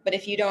 but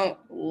if you don't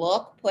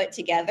look put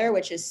together,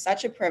 which is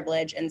such a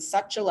privilege and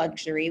such a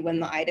luxury when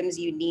the items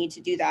you need to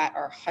do that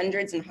are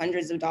hundreds and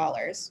hundreds of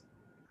dollars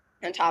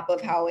on top of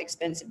how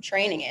expensive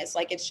training is,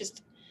 like, it's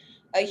just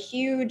a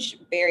huge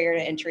barrier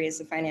to entry is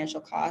the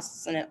financial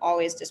costs, and it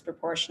always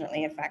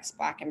disproportionately affects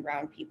Black and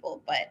brown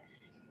people. But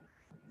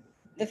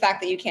the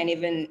fact that you can't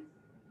even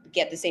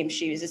get the same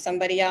shoes as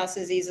somebody else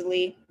as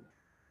easily,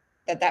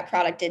 that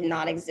product did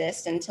not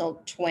exist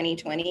until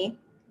 2020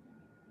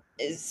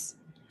 is,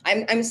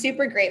 I'm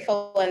super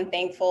grateful and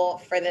thankful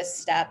for this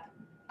step.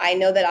 I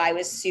know that I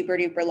was super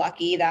duper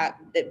lucky that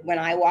when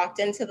I walked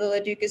into the La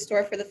Duca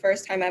store for the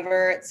first time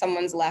ever,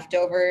 someone's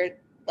leftover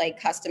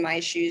like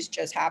customized shoes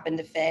just happened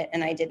to fit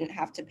and I didn't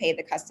have to pay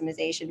the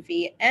customization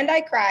fee. And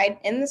I cried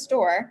in the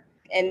store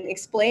and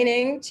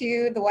explaining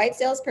to the white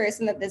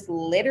salesperson that this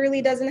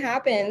literally doesn't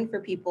happen for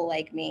people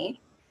like me.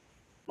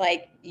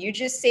 Like, you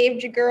just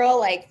saved your girl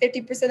like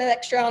 50%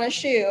 extra on a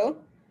shoe.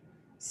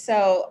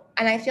 So,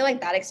 and I feel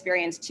like that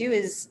experience too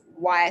is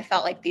why I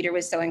felt like theater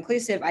was so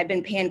inclusive. I'd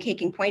been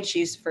pancaking point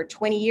shoes for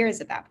 20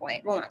 years at that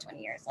point. Well, not 20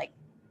 years, like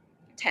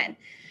 10.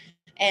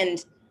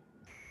 And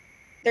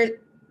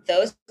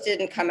those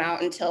didn't come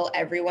out until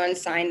everyone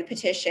signed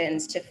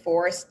petitions to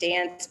force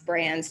dance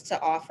brands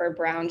to offer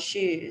brown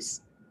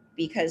shoes,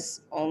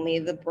 because only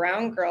the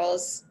brown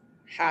girls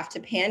have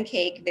to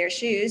pancake their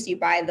shoes. You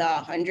buy the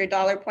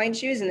 $100 point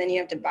shoes and then you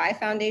have to buy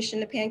foundation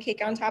to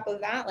pancake on top of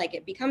that. Like,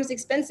 it becomes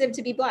expensive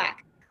to be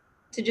Black.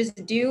 To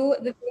just do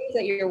the things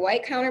that your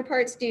white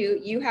counterparts do,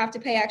 you have to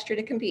pay extra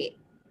to compete,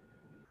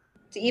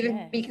 to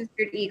even be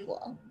considered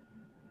equal.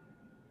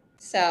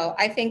 So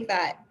I think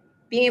that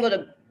being able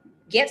to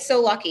get so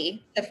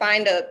lucky to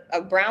find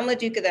a brown La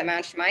Duca that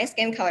matched my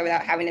skin color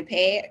without having to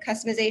pay a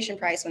customization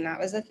price when that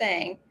was a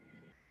thing,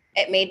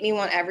 it made me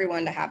want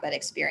everyone to have that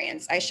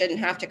experience. I shouldn't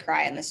have to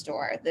cry in the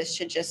store. This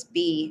should just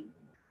be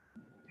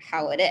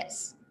how it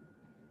is.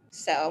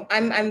 So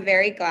I'm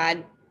very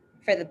glad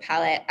for the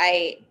palette.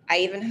 I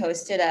even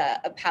hosted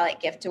a palette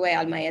gift away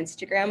on my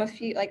Instagram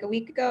a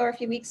week ago or a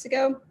few weeks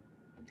ago,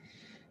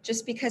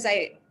 just because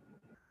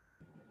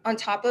on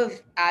top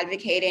of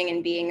advocating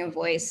and being a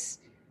voice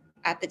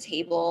at the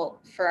table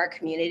for our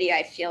community,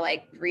 I feel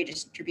like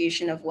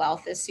redistribution of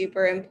wealth is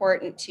super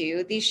important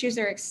too. These shoes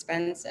are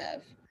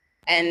expensive,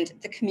 and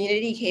the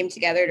community came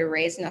together to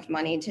raise enough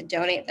money to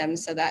donate them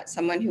so that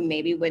someone who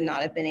maybe would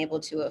not have been able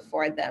to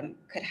afford them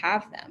could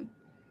have them.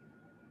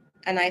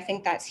 And I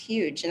think that's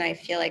huge. And I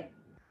feel like,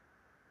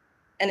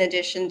 in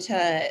addition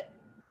to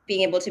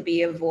being able to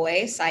be a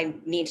voice, I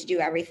need to do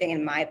everything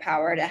in my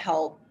power to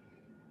help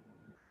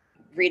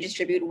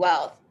redistribute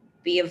wealth,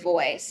 be a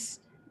voice,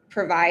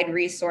 provide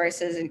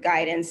resources and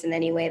guidance in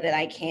any way that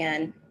I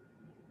can.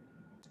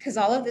 Because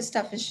all of this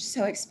stuff is just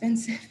so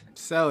expensive.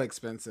 So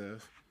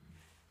expensive.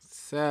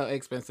 So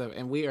expensive.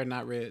 And we are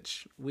not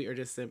rich. We are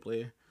just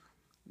simply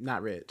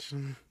not rich.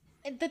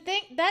 The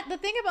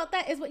thing about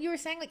that is what you were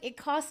saying, like, it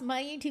costs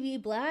money to be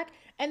Black,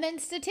 and then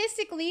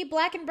statistically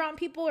Black and brown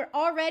people are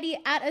already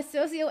at a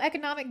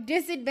socioeconomic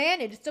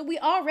disadvantage, so we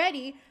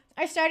already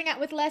are starting out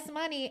with less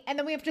money, and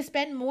then we have to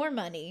spend more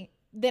money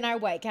than our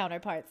white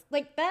counterparts.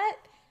 Like, that,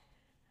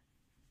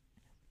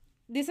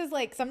 this is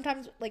like,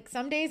 sometimes, like,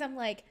 some days I'm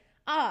like,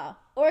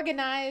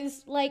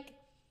 organized, like,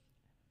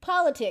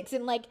 politics,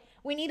 and like,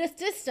 we need a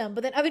system,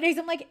 but then other days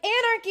I'm like,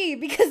 anarchy,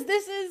 because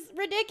this is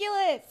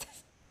ridiculous.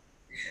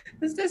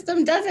 The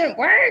system doesn't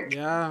work.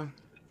 Yeah.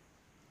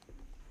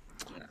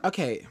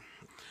 Okay.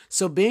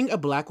 So being a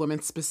Black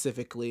woman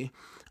specifically,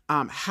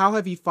 how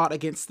have you fought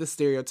against the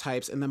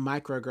stereotypes and the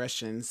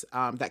microaggressions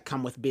that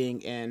come with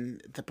being in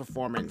the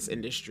performance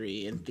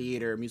industry, in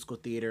theater, musical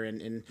theater,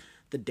 and in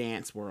the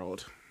dance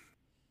world?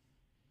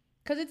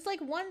 Because it's like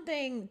one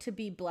thing to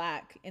be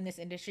Black in this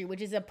industry,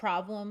 which is a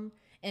problem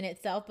in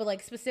itself, but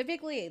like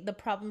specifically the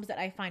problems that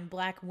I find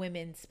Black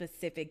women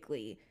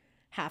specifically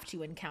have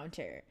to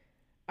encounter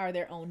are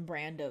their own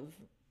brand of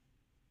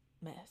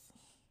mess.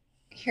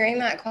 Hearing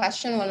that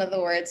question, one of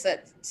the words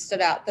that stood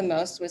out the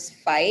most was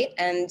fight.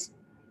 And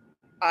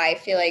I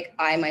feel like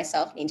I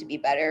myself need to be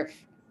better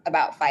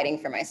about fighting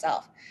for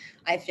myself.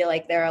 I feel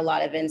like there are a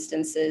lot of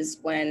instances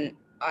when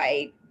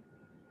I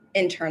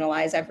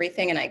internalize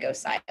everything and I go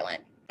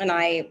silent. And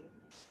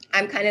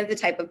I'm kind of the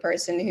type of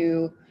person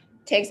who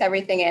takes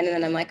everything in and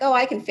then I'm like, oh,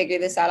 I can figure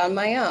this out on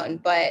my own.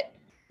 But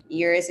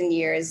years and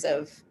years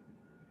of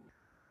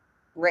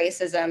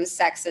racism,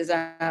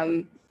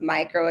 sexism,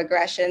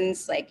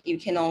 microaggressions, like, you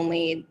can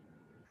only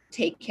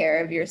take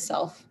care of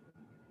yourself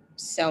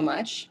so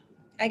much,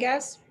 I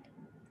guess.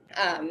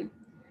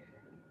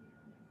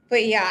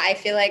 But yeah, I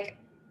feel like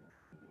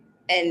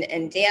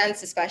in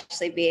dance,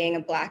 especially being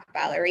a Black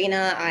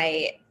ballerina,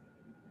 I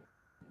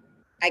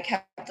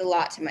kept a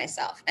lot to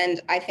myself. And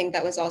I think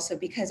that was also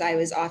because I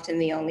was often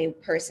the only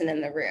person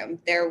in the room.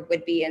 There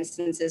would be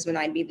instances when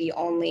I'd be the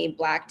only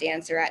Black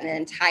dancer at an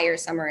entire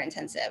summer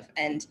intensive.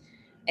 And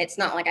it's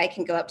not like I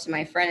can go up to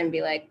my friend and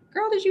be like,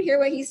 girl, did you hear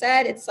what he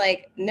said? It's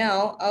like,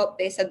 no, oh,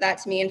 they said that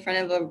to me in front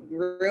of a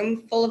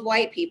room full of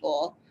white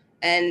people.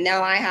 And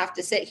now I have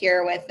to sit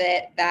here with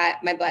it that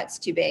my butt's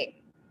too big.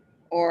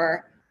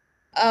 Or,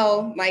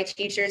 oh, my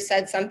teacher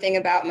said something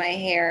about my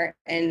hair.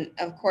 And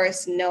of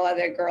course, no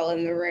other girl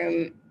in the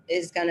room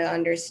is going to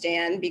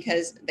understand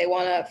because they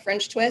want a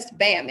French twist.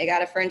 Bam, they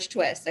got a French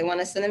twist. They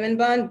want a cinnamon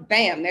bun.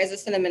 Bam, there's a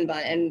cinnamon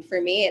bun. And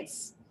for me,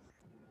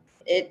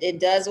 it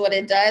does what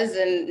it does.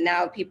 And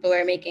now people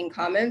are making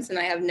comments and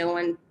I have no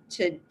one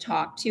to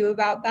talk to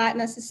about that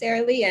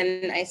necessarily.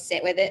 And I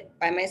sit with it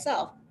by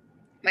myself.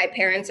 My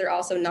parents are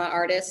also not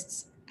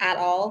artists at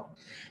all.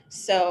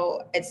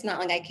 So it's not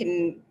like I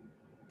can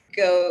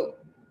go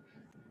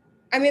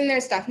I mean,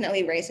 there's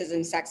definitely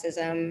racism,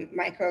 sexism,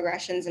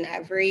 microaggressions in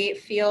every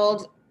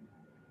field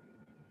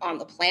on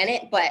the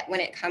planet. But when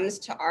it comes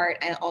to art,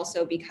 and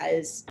also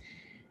because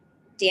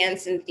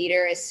dance and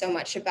theater is so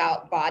much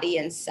about body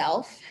and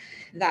self,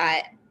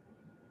 that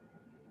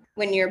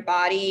when your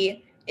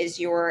body is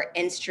your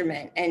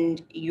instrument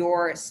and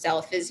your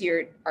self is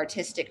your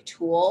artistic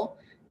tool,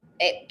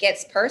 it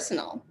gets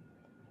personal.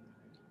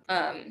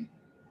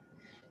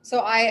 So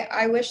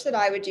I wish that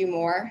I would do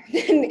more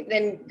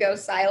than go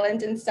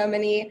silent in so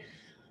many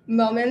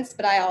moments,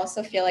 but I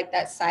also feel like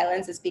that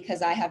silence is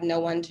because I have no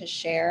one to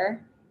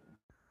share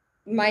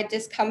my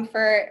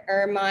discomfort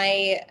or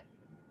my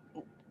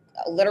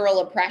literal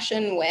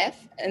oppression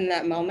with in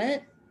that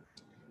moment.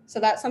 So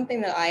that's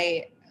something that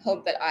I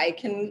hope that I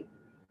can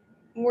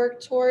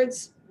work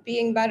towards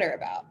being better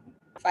about,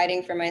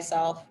 fighting for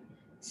myself,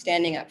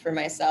 standing up for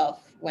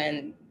myself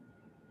when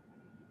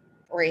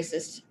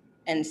racist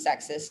and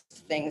sexist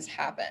things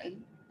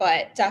happen.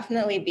 But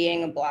definitely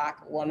being a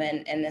Black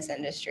woman in this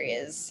industry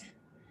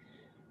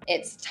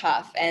it's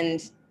tough.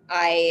 And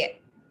I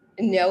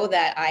know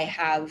that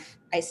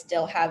I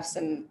still have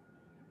some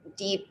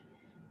deep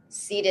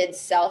seated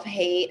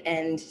self-hate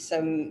and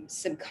some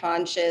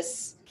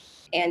subconscious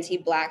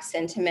anti-Black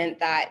sentiment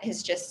that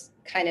has just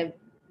kind of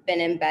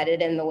been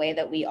embedded in the way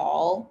that we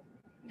all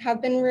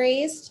have been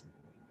raised,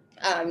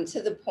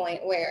 to the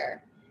point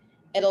where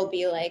it'll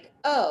be like,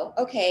 oh,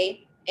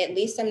 okay, at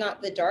least I'm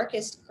not the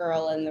darkest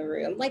girl in the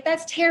room. Like,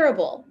 that's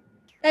terrible.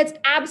 That's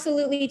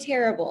absolutely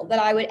terrible that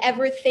I would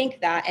ever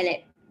think that. And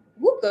it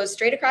goes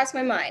straight across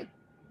my mind.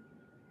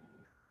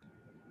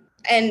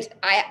 And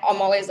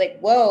I'm always like,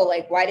 whoa,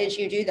 like, why did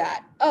you do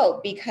that?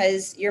 Oh,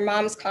 because your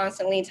mom's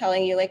constantly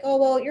telling you like, oh,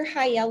 well, you're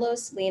high yellow,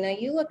 Selena.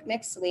 You look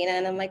mixed, Selena.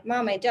 And I'm like,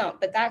 Mom, I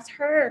don't. But that's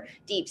her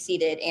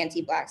deep-seated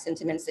anti-Black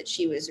sentiments that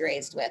she was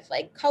raised with.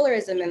 Like,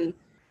 colorism and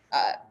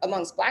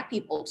amongst Black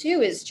people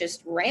too is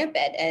just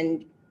rampant.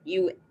 And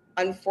you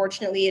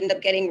unfortunately end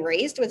up getting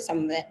raised with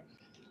some of it.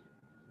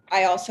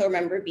 I also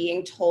remember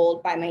being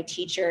told by my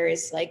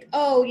teachers like,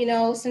 oh, you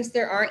know, since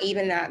there aren't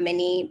even that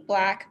many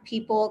Black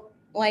people,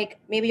 like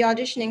maybe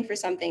auditioning for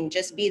something,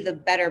 just be the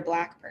better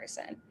Black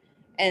person.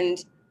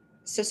 And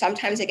so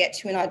sometimes I get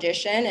to an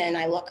audition and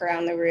I look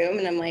around the room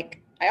and I'm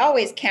like, I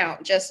always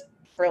count just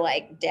for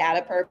like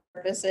data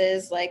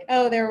purposes, like,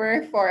 oh, there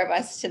were 4 of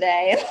us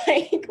today.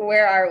 Like,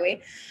 where are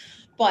we?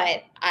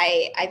 But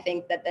I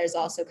think that there's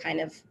also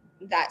kind of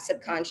that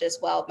subconscious,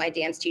 well, my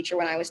dance teacher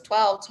when I was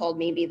 12 told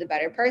me be the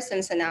better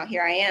person. So now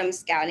here I am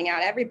scouting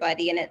out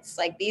everybody. And it's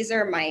like, these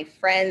are my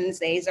friends.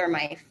 These are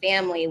my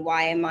family.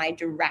 Why am I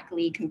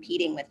directly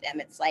competing with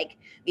them? It's like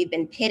we've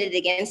been pitted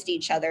against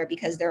each other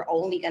because they're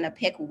only going to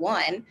pick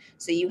one.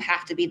 So you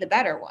have to be the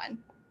better one.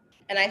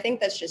 And I think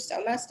that's just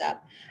so messed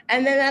up.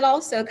 And then that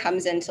also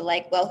comes into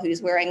like, well,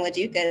 who's wearing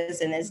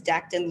LaDucas and is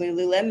decked in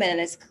Lululemon and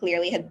has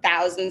clearly had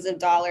thousands of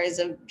dollars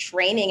of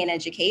training and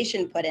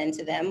education put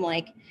into them.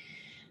 Like,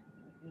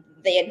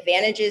 the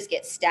advantages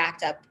get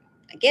stacked up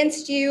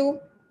against you,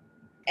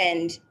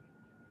 and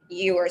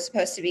you are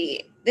supposed to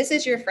be, this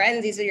is your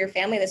friends, these are your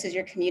family, this is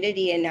your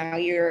community, and now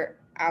you're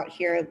out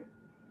here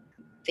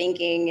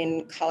thinking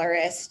in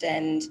colorist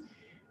and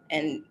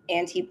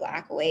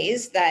anti-Black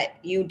ways that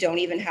you don't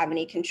even have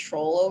any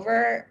control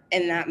over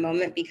in that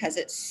moment because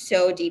it's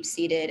so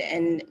deep-seated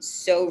and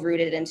so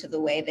rooted into the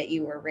way that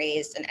you were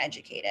raised and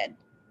educated.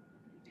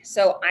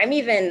 So I'm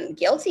even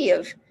guilty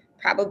of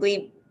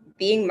probably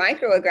being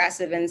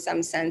microaggressive in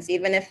some sense,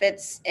 even if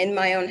it's in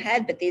my own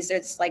head, but these are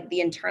just like the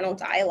internal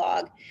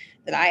dialogue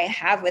that I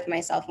have with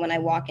myself when I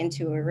walk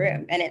into a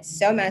room. And it's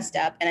so messed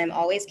up. And I'm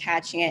always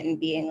catching it and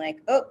being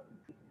like, oh,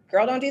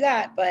 girl, don't do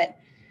that. But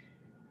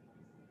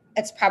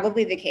it's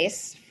probably the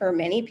case for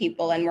many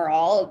people. And we're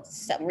all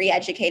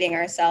re-educating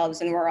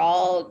ourselves and we're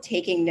all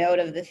taking note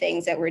of the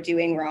things that we're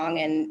doing wrong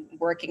and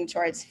working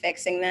towards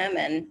fixing them.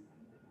 And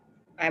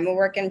I'm a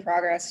work in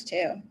progress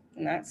too,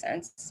 in that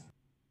sense.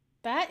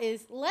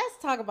 Let's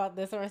talk about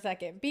this for a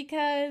second,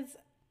 because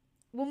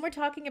when we're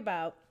talking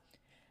about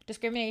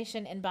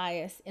discrimination and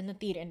bias in the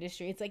theater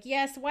industry, it's like,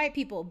 yes, white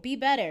people, be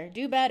better,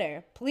 do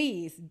better,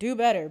 please do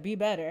better, be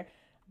better.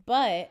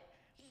 But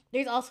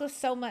there's also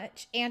so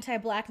much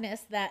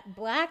anti-Blackness that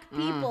Black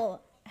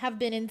people have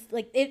been in,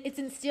 like, it's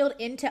instilled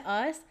into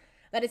us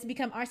that it's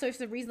become our source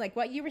of reason. Like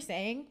what you were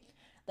saying,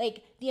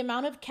 like the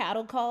amount of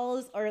cattle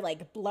calls or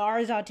like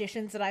large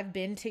auditions that I've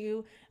been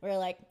to where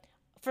like,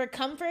 for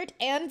comfort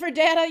and for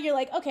data, you're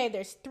like, okay,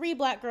 there's 3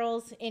 Black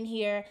girls in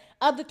here.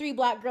 Of the 3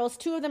 Black girls,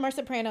 2 of them are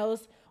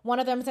sopranos. One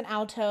of them's an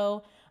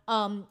alto.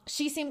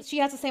 She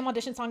has the same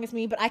audition song as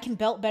me, but I can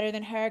belt better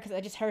than her because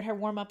I just heard her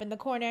warm up in the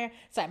corner.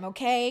 So I'm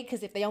okay,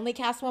 because if they only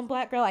cast 1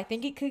 Black girl, I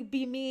think it could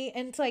be me.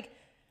 And it's like,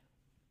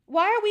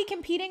 why are we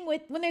competing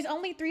with, when there's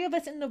only 3 of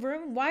us in the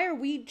room, why are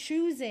we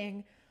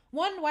choosing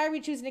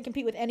to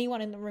compete with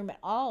anyone in the room at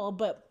all?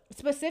 But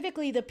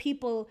specifically the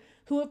people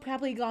who have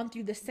probably gone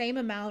through the same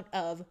amount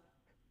of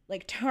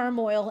like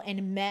turmoil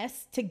and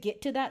mess to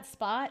get to that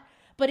spot.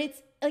 But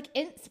it's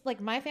like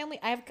my family,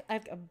 I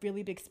have a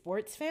really big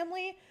sports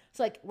family,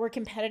 so like we're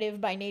competitive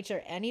by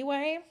nature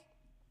anyway.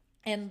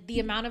 And the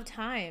amount of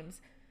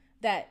times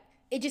that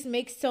it just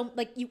makes so,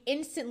 like, you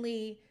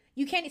instantly,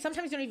 you can't,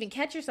 sometimes you don't even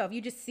catch yourself.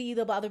 You just see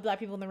the other Black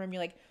people in the room.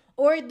 You're like,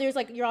 or there's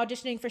like, you're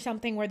auditioning for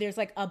something where there's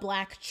like a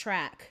Black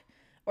track,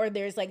 or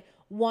there's like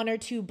one or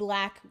two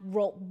Black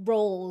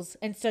roles.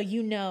 And so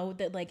you know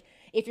that, like,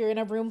 if you're in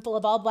a room full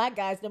of all Black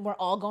guys, then we're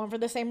all going for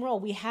the same role.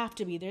 We have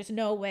to be. There's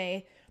no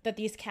way that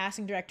these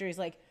casting directors,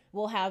 like,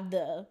 will have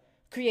the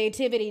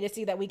creativity to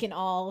see that we can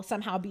all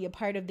somehow be a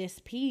part of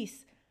this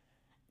piece.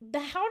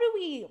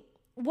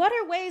 What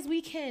are ways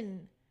we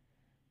can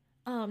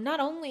not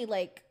only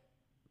like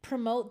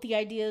promote the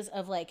ideas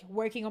of like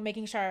working on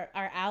making sure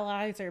our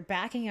allies are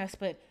backing us,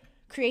 but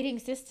creating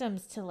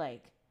systems to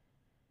like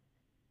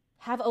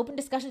have open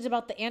discussions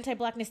about the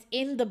anti-Blackness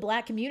in the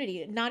Black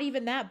community? Not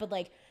even that, but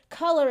like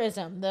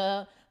colorism,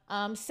 the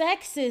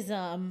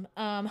sexism,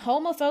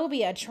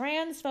 homophobia,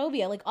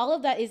 transphobia, like all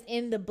of that is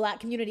in the Black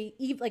community.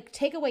 Like,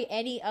 take away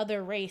any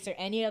other race or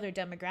any other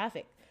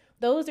demographic,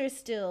 those are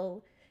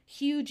still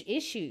huge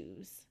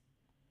issues,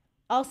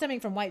 all stemming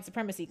from white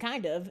supremacy,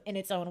 kind of in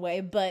its own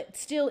way, but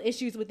still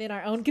issues within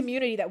our own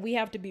community that we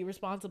have to be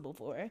responsible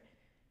for.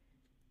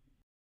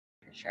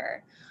 For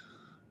sure.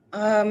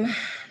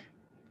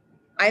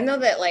 I know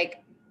that,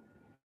 like,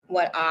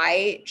 what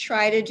I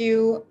try to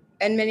do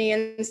in many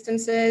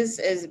instances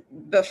is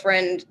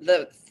befriend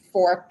the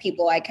 4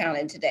 people I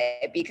counted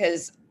today,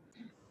 because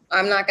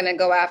I'm not going to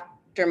go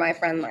after my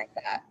friend like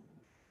that.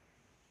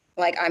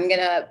 Like, I'm going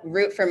to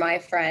root for my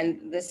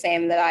friend the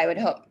same that I would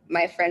hope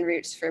my friend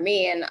roots for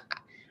me. And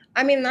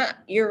I mean, that,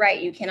 you're right.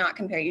 You cannot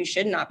compare. You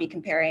should not be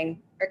comparing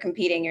or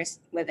competing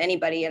with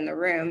anybody in the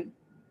room.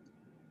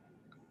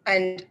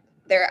 And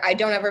I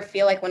don't ever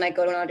feel like when I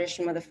go to an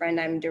audition with a friend,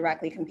 I'm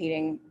directly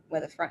competing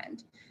with a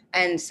friend.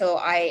 And so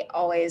I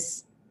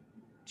always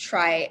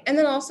try. And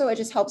then also it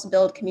just helps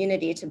build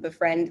community to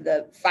befriend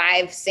the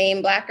 5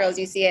 same Black girls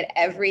you see at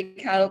every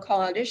cattle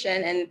call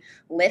audition and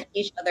lift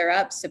each other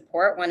up,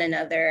 support one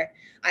another.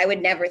 I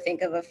would never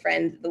think of a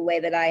friend the way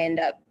that I end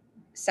up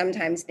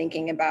sometimes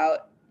thinking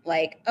about,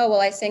 like, oh,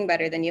 well, I sing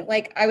better than you.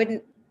 Like, I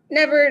would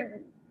never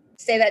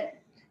say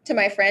that to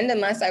my friend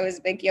unless I was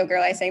big, yo,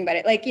 girl, I sing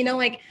better. Like, you know,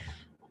 like,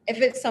 if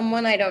it's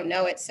someone I don't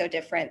know, it's so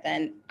different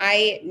than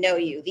I know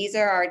you. These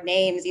are our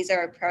names. These are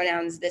our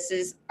pronouns. This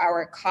is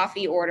our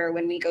coffee order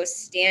when we go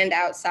stand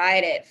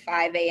outside at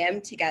 5 a.m.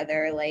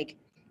 together. Like,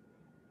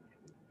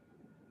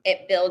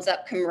 it builds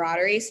up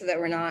camaraderie so that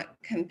we're not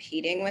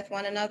competing with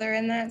one another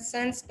in that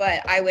sense.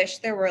 But I wish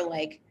there were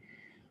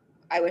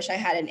I wish I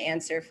had an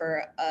answer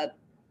for a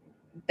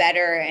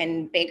better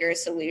and bigger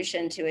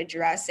solution to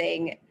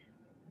addressing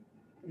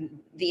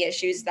the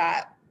issues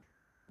that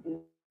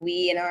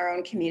we in our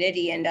own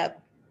community end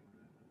up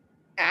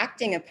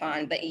acting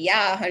upon. But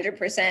yeah,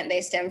 100%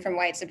 they stem from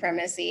white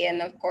supremacy.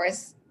 And of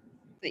course,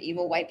 the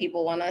evil white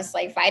people want us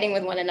like fighting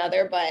with one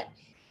another. But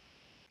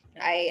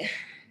I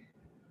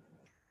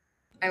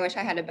wish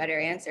I had a better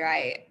answer.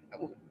 I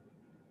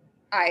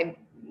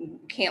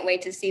can't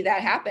wait to see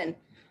that happen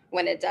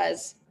when it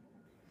does.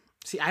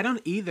 See, I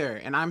don't either.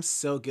 And I'm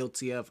so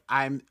guilty of,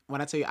 when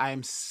I tell you, I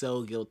am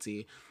so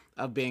guilty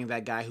of being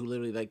that guy who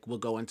literally like will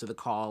go into the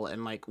call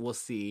and like we'll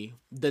see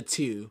the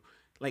two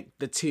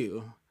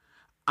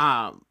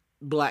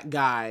Black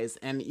guys,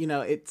 and you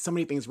know, so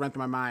many things run through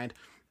my mind.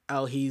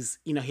 Oh, he's,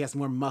 you know, he has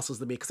more muscles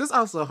than me, because it's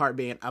also hard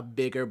being a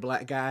bigger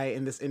Black guy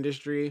in this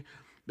industry,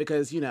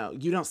 because you know,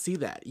 you don't see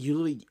that.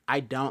 I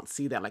don't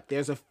see that. Like,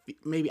 there's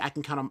maybe I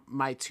can count on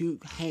my 2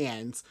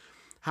 hands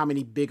how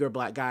many bigger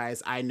Black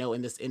guys I know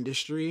in this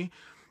industry.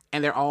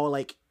 And they're all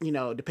like, you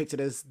know,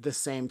 depicted as the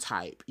same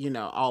type, you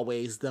know,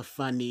 always the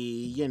funny,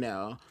 you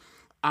know.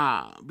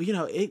 But, you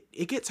know,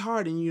 it gets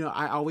hard. And, you know,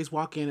 I always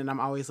walk in and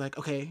I'm always like,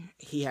 okay,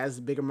 he has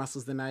bigger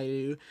muscles than I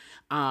do.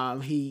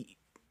 He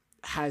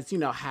has, you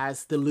know,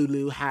 has the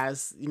Lulu,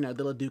 has, you know,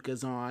 the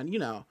LaDucas on, you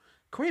know.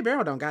 Corey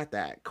Barrow don't got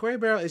that. Corey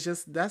Barrow is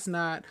just, that's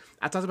not,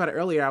 I talked about it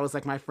earlier. I was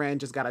like, my friend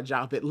just got a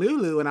job at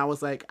Lulu. And I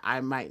was like, I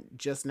might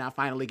just now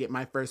finally get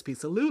my first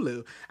piece of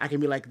Lulu. I can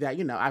be like that.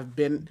 You know, I've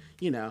been,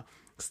 you know,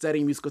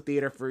 studying musical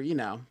theater for, you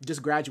know,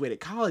 just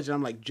graduated college. And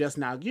I'm like, just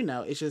now, you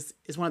know, it's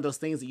one of those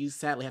things that you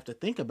sadly have to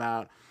think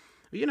about.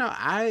 But, you know,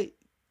 I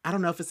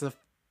don't know if it's a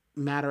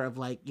matter of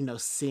like, you know,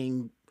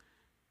 seeing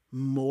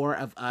more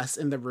of us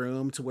in the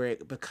room to where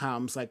it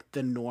becomes like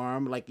the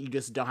norm. Like, you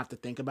just don't have to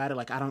think about it.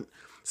 Like, I don't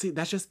see,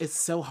 that's just, it's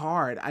so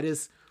hard.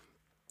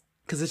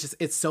 Cause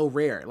it's so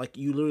rare. Like,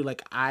 you literally,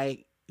 like,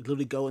 I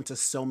literally go into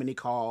so many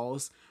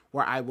calls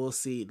where I will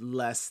see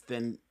less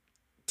than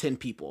 10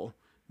 people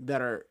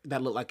that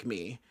look like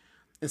me.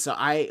 And so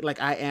I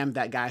am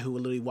that guy who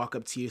will literally walk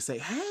up to you and say,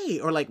 hey,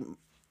 or like,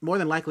 more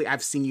than likely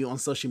I've seen you on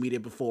social media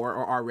before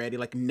or already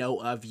like know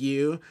of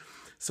you.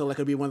 So like,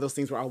 it'll be one of those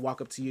things where I'll walk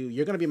up to you.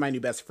 You're going to be my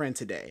new best friend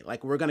today.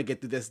 Like, we're going to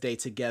get through this day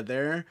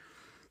together.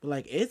 But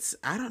like,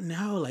 I don't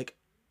know. Like,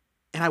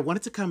 and I want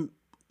it to come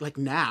like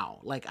now.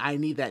 Like, I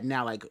need that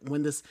now. Like,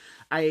 when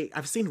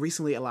I've seen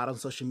recently a lot on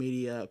social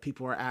media,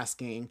 people are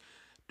asking,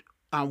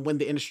 when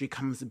the industry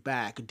comes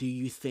back, do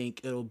you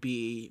think it'll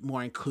be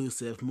more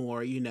inclusive,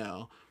 more, you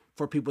know,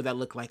 for people that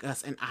look like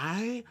us? And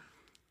I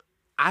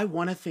I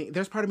want to think,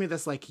 there's part of me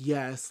that's like,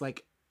 yes,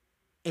 like,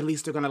 at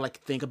least they're going to like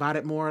think about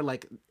it more.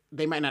 Like,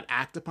 they might not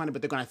act upon it,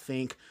 but they're going to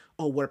think,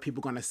 oh, what are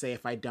people going to say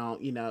if I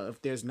don't,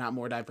 if there's not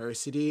more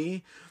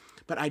diversity?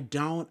 But I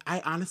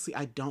honestly,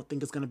 I don't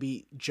think it's going to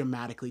be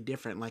dramatically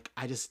different. Like,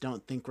 I just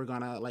don't think we're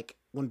going to, like,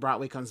 when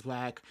Broadway comes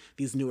back,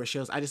 these newer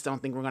shows, I just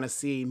don't think we're going to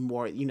see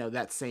more,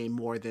 that same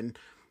more than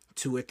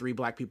 2 or 3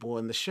 Black people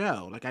in the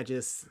show. Like,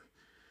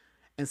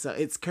 and so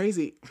it's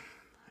crazy.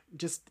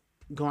 Just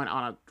going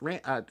on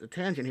a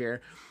tangent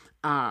here.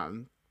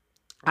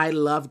 I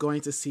love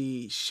going to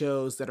see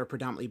shows that are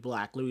predominantly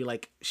Black, literally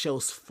like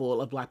shows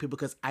full of Black people,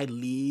 because I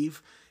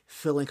leave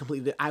feeling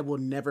completely. I will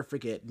never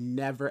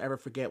ever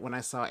forget when I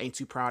saw Ain't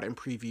Too Proud in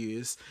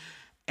previews,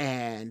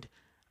 and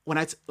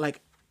when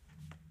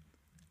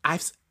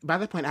by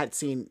that point I'd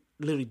seen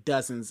literally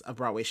dozens of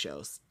Broadway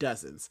shows,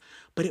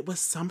 but it was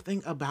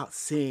something about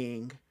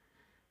seeing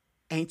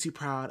Ain't Too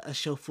Proud, a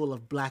show full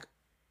of black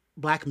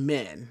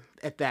men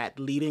at that,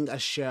 leading a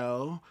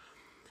show.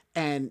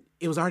 And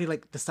it was already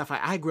like the stuff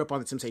I grew up on,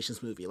 the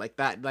Temptations movie, like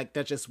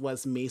that just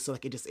was me. So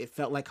like it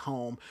felt like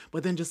home.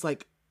 But then just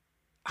like,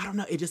 I don't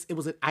know, it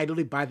was I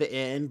literally, by the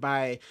end,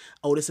 by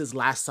Otis's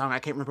last song, I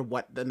can't remember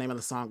what the name of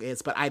the song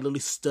is, but I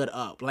literally stood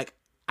up. Like,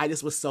 I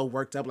just was so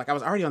worked up. Like, I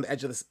was already on the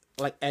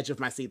edge of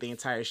my seat the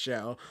entire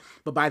show.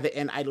 But by the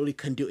end, I literally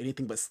couldn't do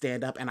anything but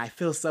stand up. And I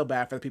feel so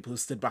bad for the people who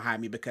stood behind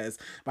me, because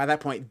by that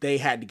point they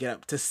had to get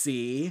up to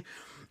see.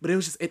 But it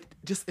was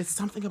it's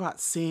something about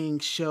seeing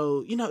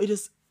show,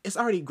 it's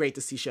already great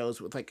to see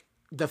shows with like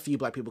the few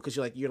Black people, because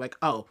you're like,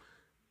 oh,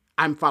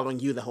 I'm following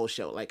you the whole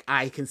show. Like,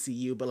 I can see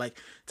you, but like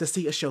to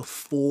see a show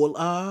full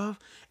of,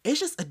 it's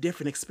just a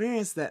different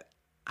experience that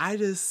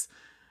there's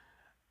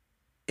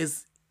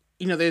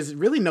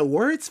really no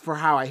words for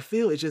how I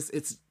feel.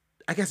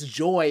 I guess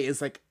joy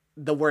is like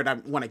the word I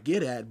want to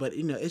get at, but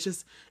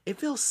it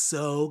feels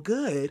so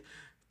good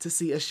to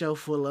see a show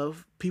full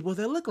of people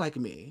that look like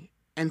me,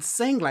 and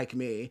sing like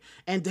me,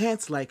 and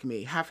dance like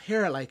me, have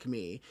hair like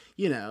me,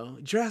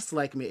 dress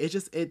like me.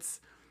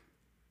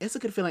 It's a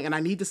good feeling, and I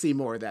need to see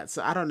more of that.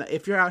 So I don't know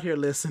if you're out here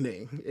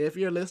listening, if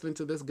you're listening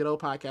to this good old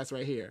podcast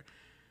right here,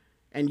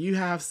 and you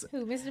have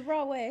Mr.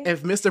 Broadway.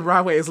 If Mr.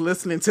 Broadway is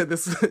listening to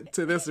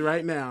this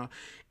right now,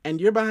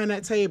 and you're behind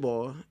that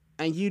table,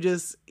 and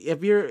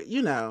if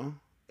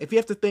you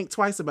have to think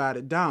twice about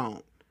it,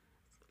 don't.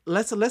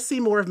 Let's see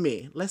more of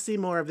me. Let's see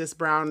more of this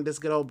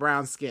good old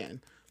brown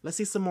skin. Let's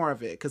see some more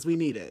of it, because we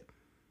need it.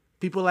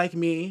 People like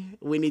me,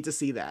 we need to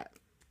see that.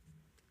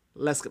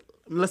 Let's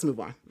move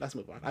on.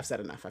 I've said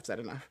enough.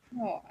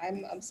 Oh,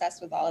 I'm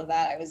obsessed with all of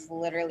that. I was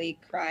literally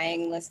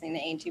crying listening to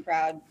Ain't Too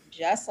Proud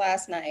just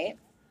last night.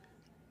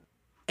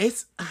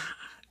 It's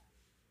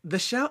the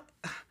show.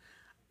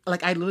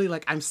 Like, I literally,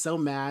 like, I'm so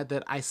mad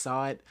that I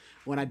saw it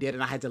when I did,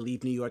 and I had to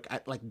leave New York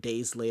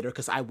days later,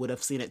 because I would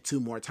have seen it 2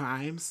 more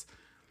times.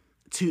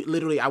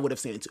 I would have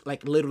seen it.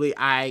 Literally,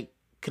 I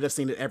could have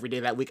seen it every day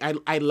that week.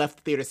 I left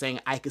the theater saying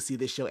I could see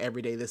this show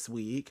every day this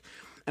week.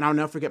 And I'll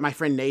never forget my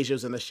friend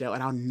Naja's in the show,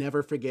 and I'll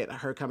never forget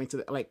her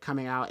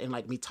coming out and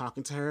like me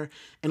talking to her,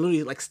 and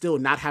literally like still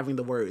not having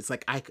the words.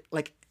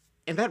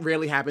 And that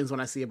rarely happens when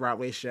I see a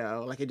Broadway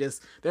show. Like,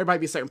 there might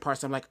be certain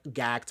parts I'm like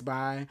gagged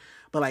by,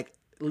 but like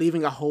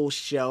leaving a whole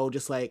show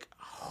just like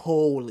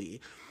holy.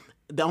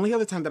 The only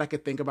other time that I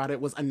could think about it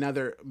was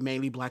another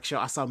mainly Black show.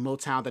 I saw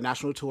Motown, the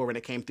national tour, when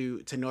it came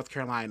through to North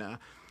Carolina.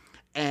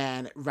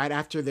 And right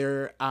after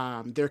their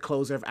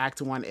closer of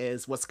Act 1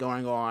 is What's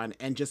Going On,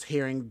 and just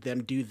hearing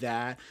them do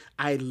that,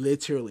 I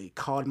literally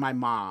called my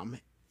mom,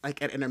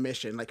 like at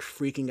intermission, like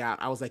freaking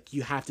out. I was like,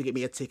 you have to get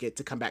me a ticket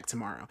to come back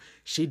tomorrow.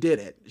 She did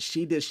it.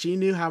 She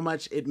knew how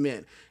much it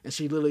meant. And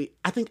she literally,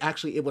 I think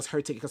actually it was her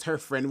ticket, because her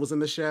friend was in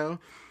the show.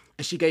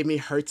 And she gave me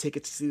her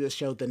ticket to see the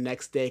show the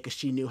next day, because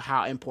she knew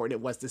how important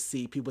it was to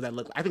see people that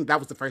looked. I think that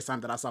was the first time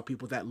that I saw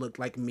people that looked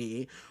like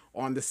me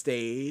on the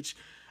stage.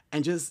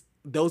 And just,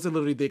 those are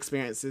literally the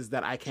experiences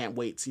that I can't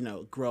wait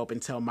to, grow up and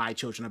tell my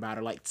children about,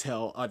 or like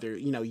tell other,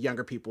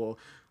 younger people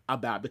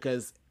about,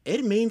 because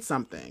it means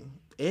something.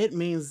 It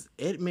means.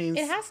 It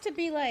has to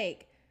be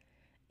like,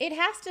 it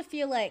has to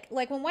feel like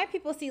when white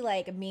people see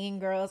like Mean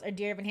Girls or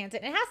Dear Evan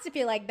Hansen, it has to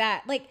feel like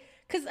that. Like,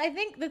 because I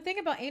think the thing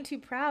about Ain't Too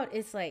Proud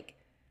is like,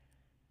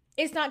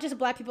 it's not just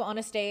Black people on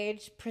a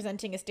stage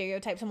presenting a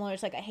stereotype similar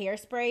to like a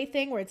Hairspray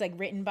thing where it's like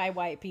written by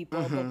white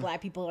people, but Black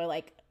people are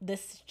like the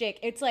stick.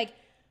 It's like,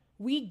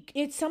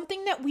 it's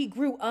something that we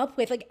grew up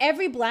with. Like,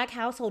 every Black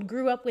household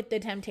grew up with the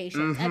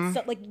Temptations. And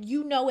so, like,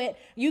 it.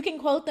 You can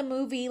quote the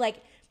movie.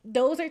 Like,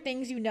 those are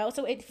things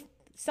So it's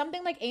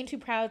something like Ain't Too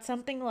Proud,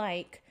 something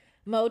like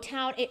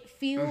Motown. It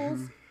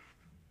feels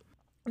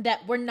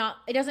that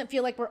it doesn't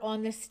feel like we're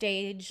on this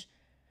stage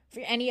for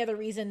any other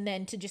reason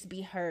than to just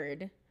be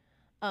heard.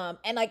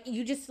 And like,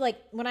 you just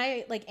like, when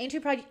I like Ain't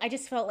Too Proud, I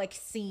just felt like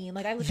seen.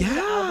 Like, I listened to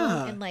the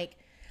album, and like,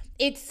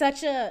 it's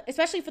such a,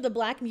 especially for the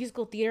Black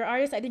musical theater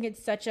artists, I think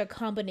it's such a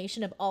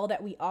combination of all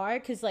that we are.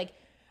 Because like,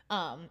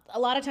 a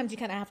lot of times you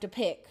kind of have to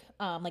pick,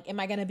 like, am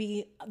I going to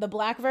be the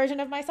Black version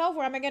of myself,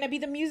 or am I going to be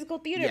the musical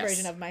theater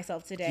version of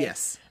myself today?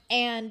 Yes.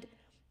 And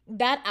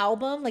that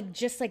album, like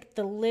just like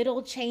the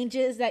little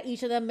changes that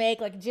each of them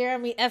make, like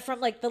Jeremy Ephraim,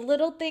 like the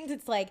little things,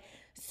 it's like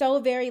so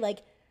very like,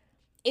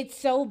 it's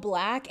so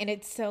Black and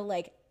it's so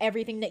like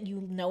everything that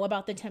you know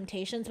about the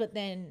Temptations, but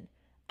then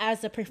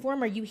as a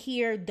performer you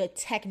hear the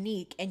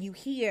technique and you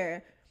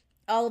hear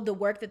all of the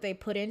work that they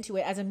put into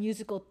it as a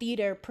musical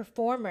theater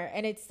performer,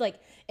 and it's like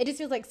it just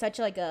feels like such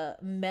like a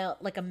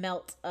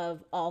melt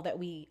of all that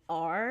we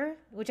are,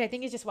 which I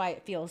think is just why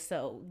it feels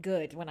so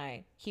good when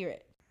I hear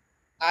it.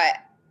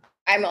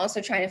 I'm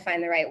also trying to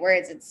find the right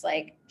words. It's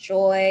like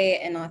joy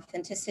and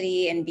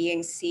authenticity and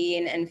being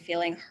seen and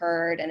feeling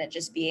heard, and it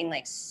just being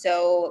like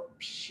so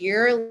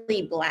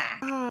purely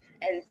Black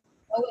and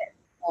so at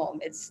home.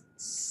 It's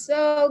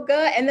so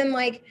good. And then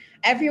like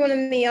everyone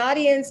in the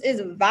audience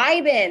is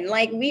vibing.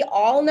 Like we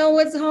all know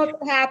what's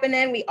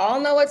happening. We all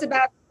know what's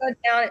about to go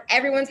down, and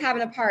everyone's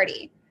having a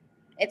party.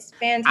 It's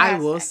fantastic. I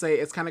will say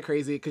it's kind of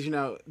crazy because, you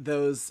know,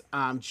 those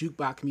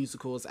jukebox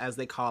musicals, as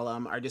they call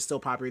them, are just so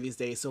popular these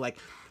days. So, like,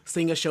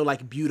 seeing a show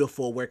like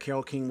Beautiful, where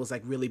Carole King was,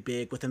 like, really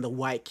big within the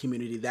white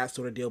community, that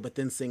sort of deal. But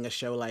then seeing a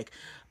show like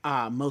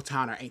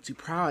Motown or Ain't Too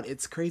Proud,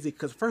 it's crazy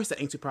because first at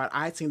Ain't Too Proud,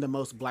 I'd seen the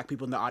most Black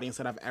people in the audience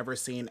that I've ever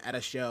seen at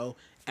a show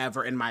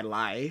ever in my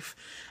life.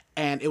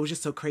 And it was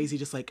just so crazy,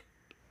 just, like,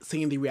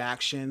 seeing the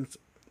reactions.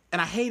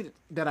 And I hate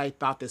that I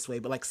thought this way,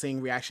 but like seeing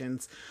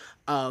reactions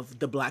of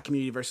the Black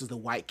community versus the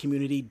white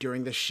community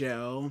during the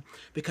show,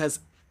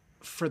 because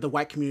for the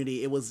white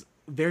community, it was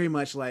very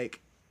much like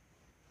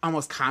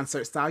almost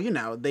concert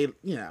style,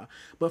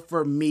 but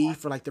for me,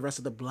 for like the rest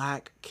of the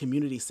Black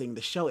community seeing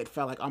the show, it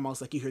felt like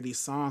almost like you hear these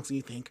songs and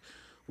you think,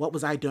 what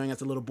was I doing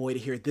as a little boy to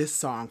hear this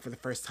song for the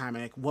first time?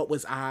 And like, what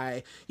was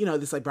I,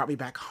 this like brought me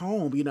back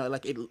home,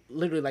 like it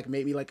literally like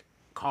made me like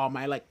call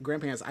my like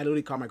grandparents. I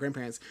literally called my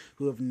grandparents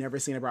who have never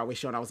seen a Broadway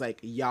show, and I was like,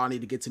 y'all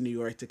need to get to New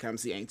York to come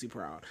see Ain't Too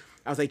Proud.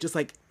 I was like, just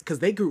like, because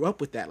they grew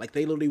up with that, like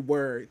they literally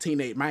were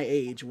my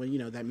age when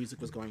that music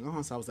was going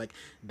on. So I was like,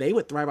 they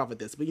would thrive off of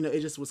this. But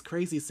it just was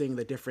crazy seeing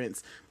the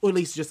difference, or at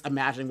least just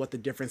imagining what the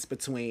difference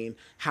between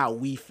how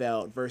we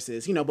felt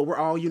versus but we're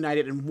all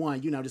united in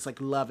one, just like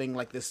loving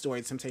like this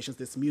story, Temptations,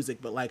 this music.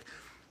 But like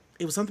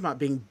it was something about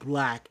being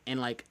Black and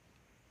like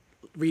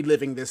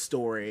reliving this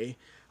story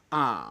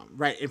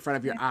right in front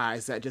of your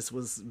eyes that just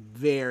was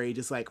very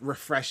just like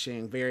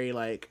refreshing, very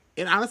like,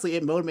 and honestly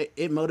it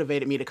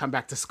motivated me to come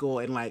back to school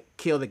and like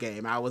kill the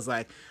game. I was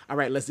like, all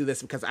right, let's do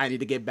this because I need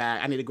to get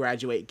back, I need to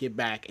graduate, get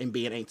back and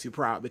be an Ain't Too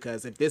Proud,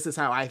 because if this is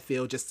how I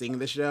feel just seeing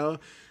the show,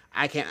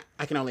 I can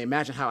only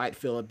imagine how I'd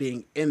feel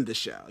being in the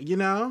show,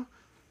 Yeah,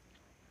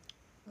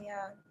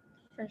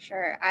 for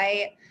sure.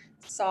 I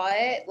saw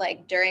it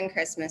like during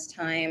Christmas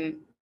time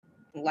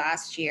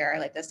last year,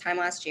 like this time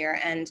last year,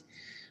 and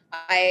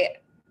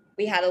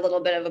we had a little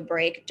bit of a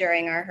break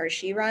during our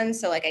Hershey run.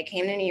 So like I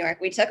came to New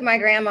York, we took my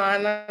grandma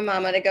and my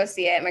mama to go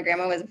see it. My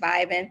grandma was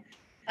vibing.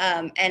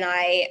 And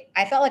I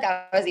felt like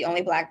I was the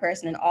only Black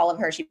person in all of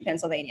Hershey,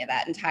 Pennsylvania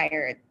that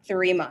entire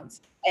 3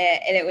 months.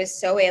 And it was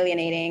so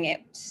alienating.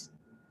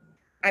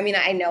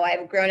 I know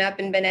I've grown up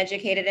and been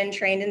educated and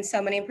trained in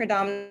so many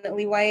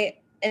predominantly white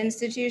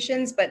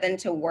institutions, but then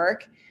to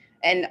work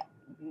and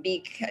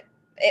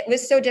it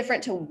was so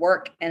different to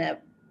work in a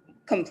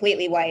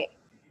completely white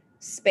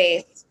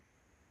space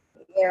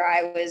where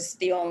I was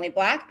the only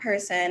Black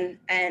person.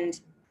 And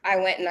I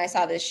went and I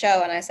saw this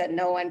show and I said,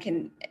 no one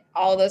can,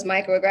 all those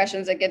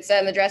microaggressions that get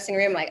said in the dressing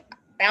room, like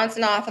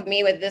bouncing off of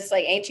me with this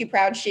like Ain't Too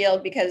Proud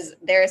shield, because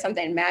there is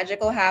something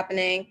magical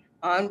happening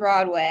on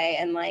Broadway,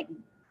 and like,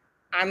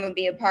 I'm gonna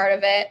be a part of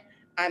it.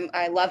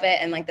 I love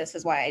it. And like, this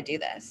is why I do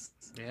this.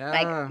 Yeah.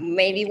 Like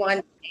maybe one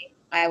day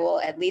I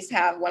will at least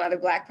have one other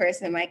Black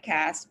person in my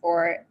cast,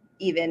 or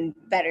even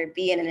better,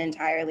 be in an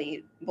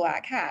entirely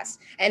Black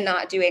cast, and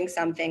not doing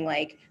something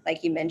like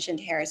you mentioned,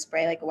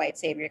 Hairspray, like a white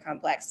savior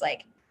complex,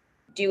 like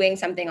doing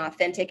something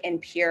authentic and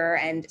pure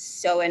and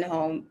so in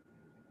home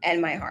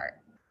and my heart.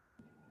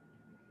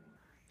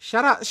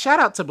 Shout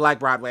out to Black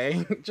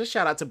Broadway. Just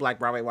shout out to Black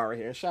Broadway while we're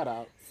here. Shout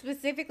out.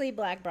 Specifically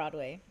Black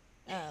Broadway.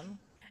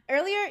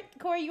 Earlier,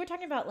 Corey, you were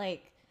talking about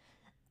like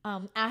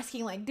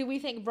asking like, do we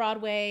think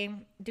Broadway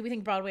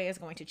is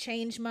going to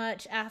change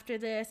much after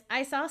this?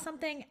 I saw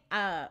something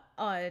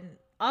on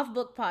Off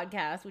Book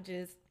Podcast, which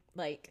is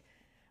like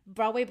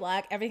Broadway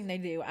Black, everything they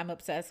do I'm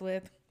obsessed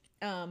with.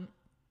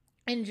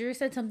 And Drew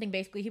said something,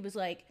 basically he was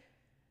like,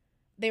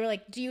 they were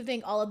like, do you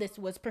think all of this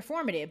was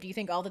performative? Do you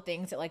think all the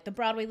things that like the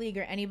Broadway League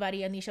or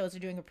anybody on these shows are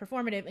doing are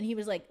performative? And he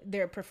was like,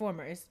 they're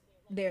performers.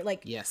 They're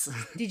like, yes.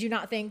 Did you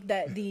not think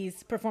that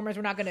these performers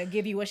were not going to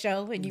give you a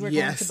show and you were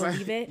going to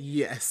believe it?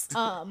 Yes.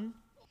 And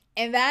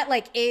that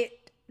like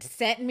it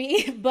sent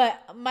me.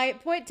 But my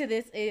point to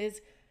this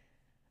is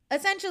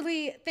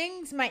essentially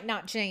things might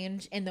not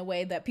change in the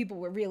way that people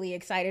were really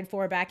excited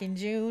for back in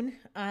June.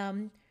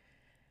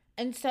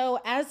 And so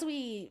as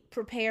we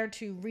prepare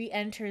to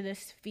re-enter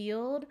this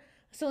field,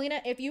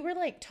 Selena, if you were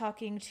like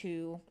talking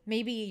to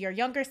maybe your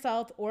younger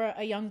self or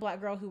a young Black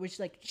girl who was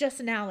like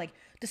just now like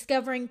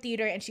discovering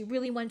theater and she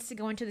really wants to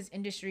go into this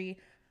industry,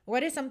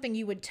 what is something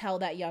you would tell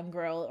that young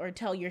girl or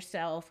tell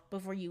yourself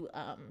before you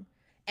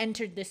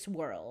entered this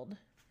world?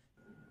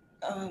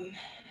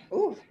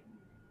 Ooh.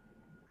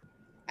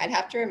 I'd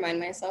have to remind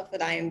myself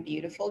that I am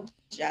beautiful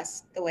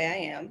just the way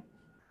I am.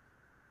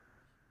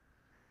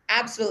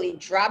 Absolutely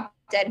drop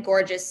dead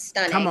gorgeous,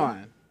 stunning. Come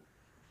on.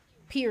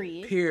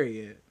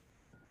 Period.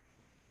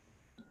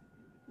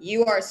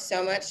 You are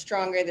so much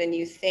stronger than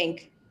you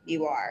think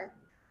you are,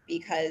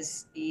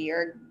 because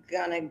you're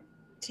gonna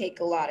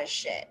take a lot of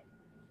shit.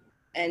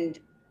 And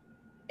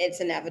it's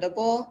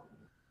inevitable,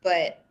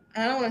 but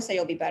I don't want to say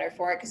you'll be better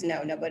for it, because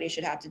no, nobody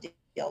should have to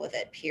deal with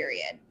it,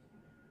 period.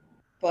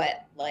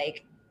 But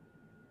like,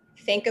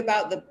 think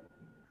about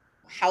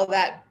how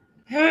that,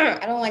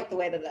 I don't like the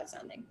way that that's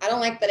sounding. I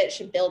don't like that it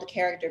should build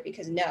character,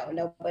 because no,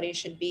 nobody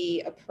should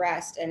be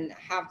oppressed and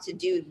have to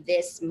do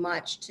this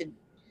much to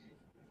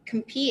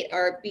compete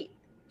or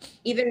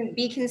even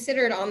be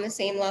considered on the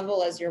same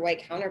level as your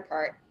white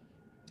counterpart.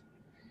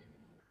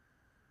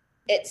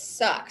 It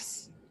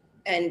sucks,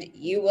 and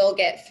you will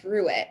get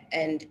through it.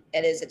 And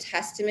it is a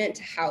testament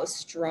to how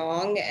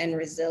strong and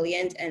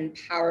resilient and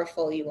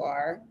powerful you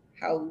are,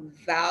 how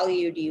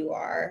valued you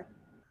are.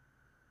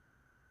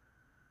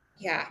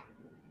 Yeah.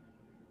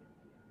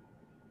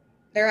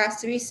 There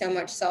has to be so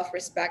much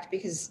self-respect,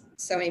 because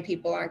so many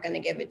people aren't going to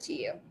give it to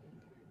you.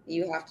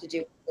 You have to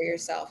do it for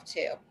yourself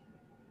too.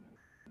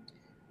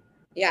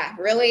 Yeah,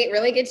 really,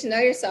 really get to know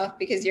yourself,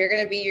 because you're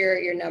going to be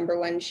your number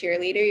one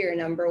cheerleader, your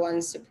number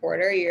one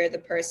supporter. You're the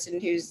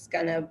person who's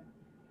going to,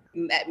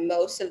 at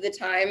most of the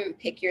time,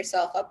 pick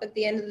yourself up at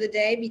the end of the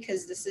day,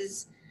 because this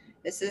is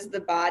the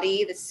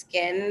body, the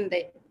skin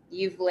that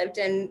you've lived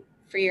in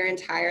for your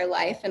entire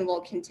life and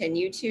will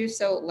continue to.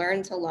 So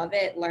learn to love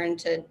it, learn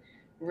to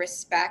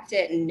respect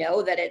it, and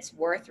know that it's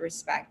worth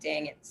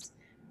respecting. It's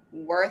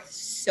worth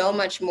so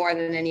much more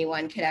than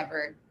anyone could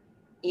ever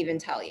even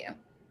tell you.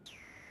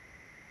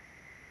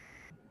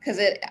 Because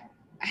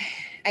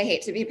I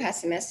hate to be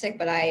pessimistic,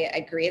 but I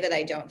agree that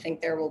I don't think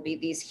there will be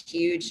these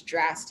huge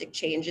drastic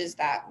changes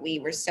that we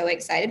were so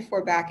excited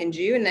for back in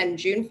June. And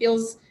June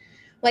feels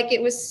like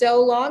it was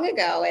so long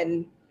ago,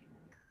 and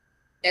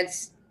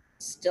it's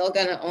still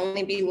going to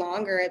only be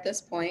longer at this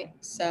point.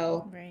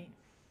 So right.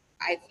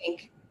 I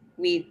think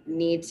we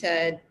need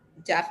to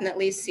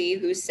definitely see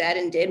who said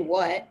and did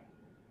what,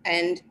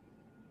 and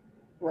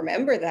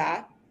remember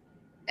that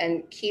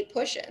and keep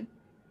pushing.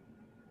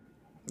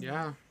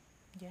 Yeah.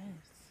 Yes.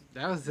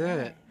 That was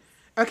it.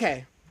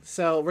 Okay,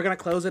 so we're gonna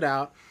close it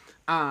out.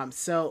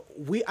 So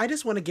I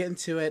just want to get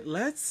into it.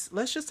 Let's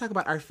just talk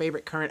about our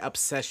favorite current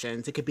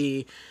obsessions. It could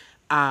be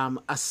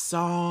a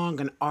song,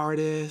 an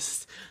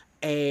artist,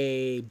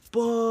 a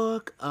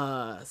book,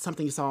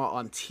 something you saw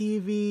on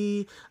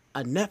TV,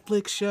 a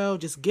Netflix show.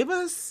 Just give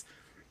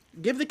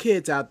the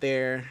kids out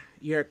there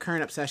your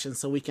current obsession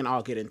so we can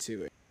all get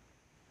into it.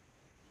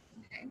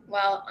 Okay.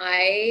 Well,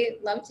 I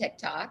love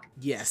TikTok.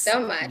 Yes.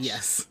 So much.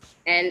 Yes.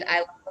 And I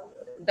love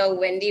the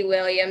Wendy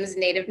Williams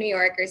Native New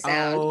Yorker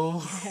sound. Oh,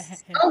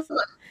 so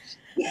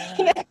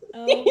much.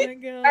 Oh my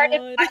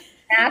God.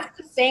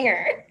 Masked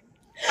Singer.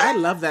 I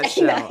love that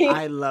show.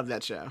 I love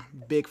that show.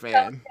 Big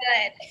fan.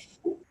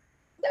 So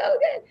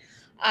good.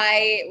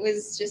 I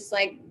was just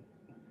like,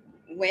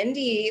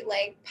 Wendy,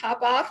 like,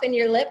 pop off in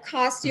your lip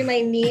costume. I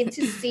need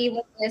to see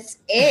what this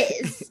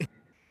is.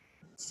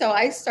 So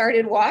I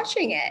started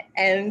watching it,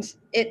 and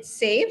it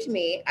saved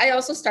me. I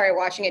also started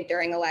watching it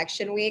during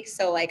election week,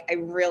 so like I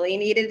really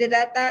needed it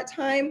at that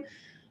time.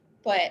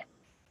 But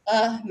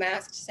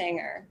Masked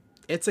Singer.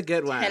 It's a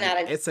good one. 10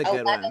 out of it's a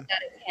good one. Out of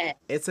 10.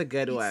 It's a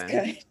good one.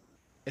 Good.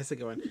 It's a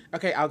good one.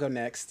 Okay, I'll go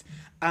next.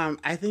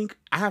 I think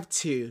I have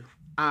two.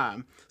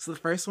 So the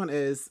first one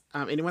is,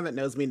 anyone that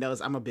knows me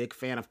knows I'm a big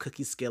fan of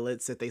cookie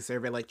skillets that they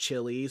serve at like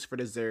Chili's for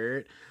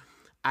dessert.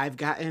 I've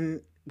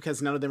gotten,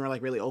 because none of them are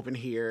like really open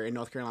here in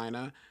North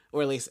Carolina,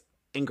 or at least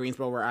in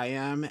Greensboro where I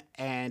am,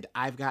 and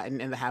I've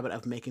gotten in the habit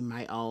of making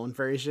my own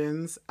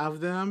versions of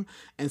them.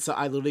 And so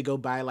I literally go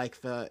buy like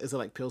is it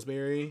like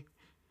Pillsbury?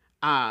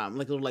 Like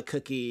little like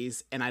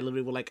cookies, and I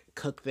literally will like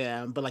cook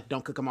them, but like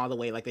don't cook them all the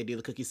way like they do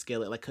the cookie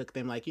skillet. Like cook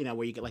them like, you know,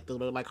 where you get like the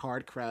little like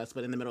hard crust,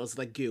 but in the middle it's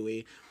like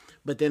gooey.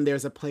 But then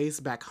there's a place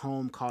back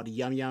home called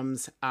Yum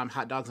Yum's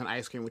Hot Dogs and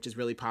Ice Cream, which is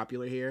really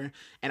popular here.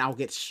 And I'll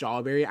get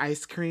strawberry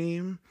ice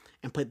cream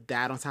and put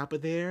that on top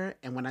of there.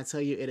 And when I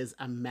tell you, it is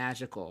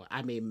magical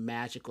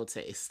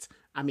taste.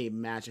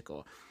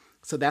 Magical.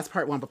 So that's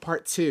part one. But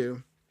part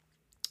two,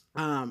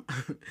 for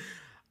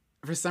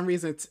some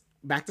reason,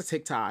 back to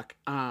TikTok,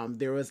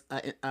 there was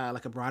like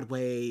a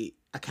Broadway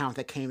account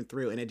that came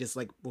through, and it just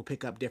like will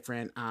pick up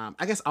different,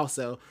 I guess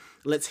also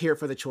Let's Hear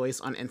for the Choice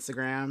on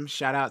Instagram.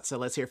 Shout out to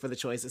Let's Hear for the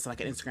Choice. It's like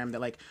an Instagram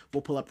that like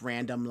will pull up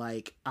random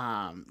like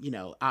you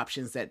know,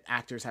 options that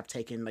actors have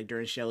taken like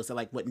during shows that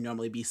like wouldn't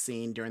normally be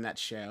seen during that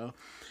show.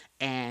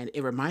 And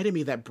it reminded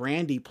me that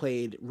Brandy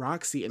played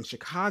Roxy in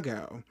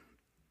Chicago.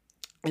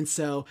 And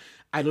so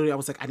I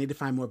was like, I need to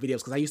find more videos,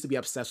 because I used to be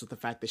obsessed with the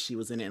fact that she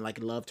was in it and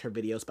like loved her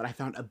videos. But I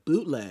found a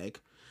bootleg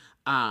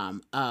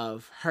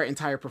of her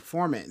entire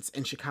performance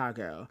in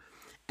Chicago,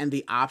 and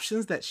the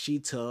options that she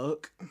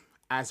took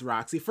as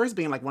Roxy, first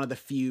being like one of the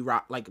few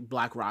like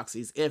Black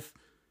Roxys, if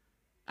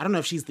I don't know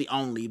if she's the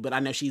only, but I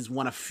know she's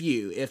one of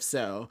few, if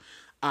so.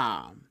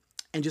 And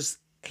just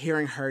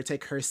hearing her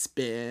take her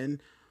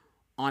spin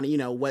on, you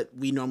know, what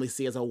we normally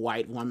see as a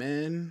white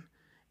woman,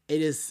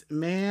 it is,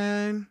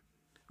 man,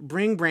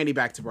 bring Brandy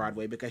back to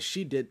Broadway, because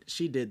she did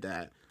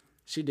that.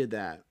 She did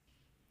that.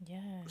 Yeah.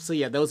 So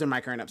yeah, those are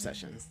my current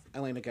obsessions.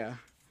 Elena, go.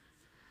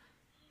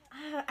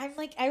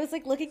 I was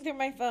like looking through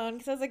my phone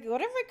because I was like,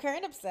 what are my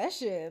current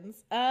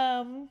obsessions?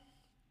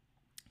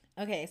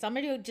 Okay, so I'm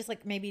gonna do just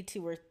like maybe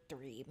two or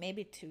three,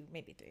 maybe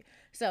three.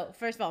 So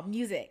first of all,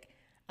 music.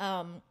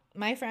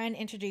 My friend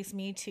introduced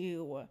me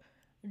to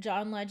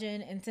John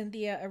Legend and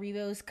Cynthia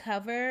Erivo's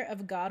cover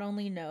of God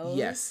Only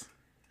Knows.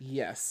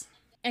 Yes.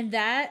 And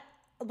that,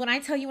 when I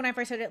tell you, when I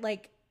first heard it,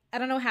 like, I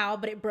don't know how,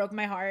 but it broke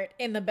my heart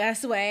in the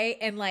best way.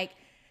 And like,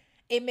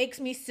 it makes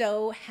me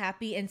so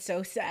happy and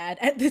so sad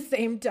at the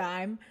same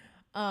time.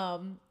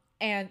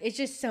 And it's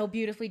just so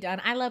beautifully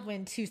done. I love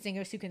when two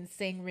singers who can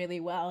sing really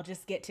well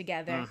just get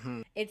together.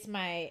 Mm-hmm. It's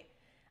my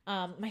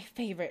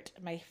favorite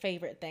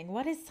thing.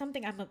 What is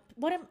something I'm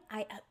obsessed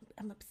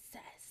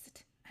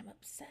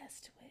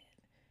with?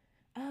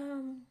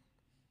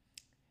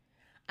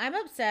 I'm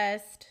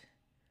obsessed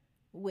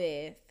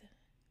with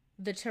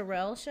the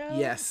Terrell Show.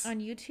 Yes. On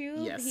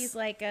YouTube. Yes. He's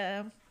like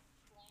a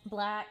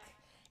Black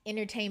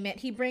entertainment.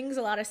 He brings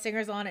a lot of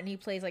singers on and he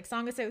plays like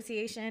song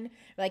association.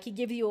 Like, he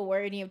gives you a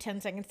word and you have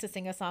 10 seconds to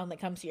sing a song that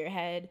comes to your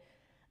head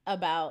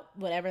about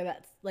whatever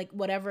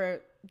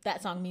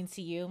that song means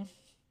to you.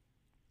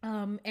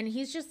 And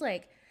he's just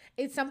like,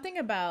 it's something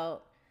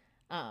about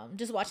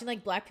just watching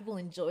like Black people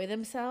enjoy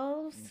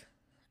themselves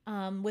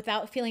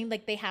without feeling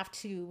like they have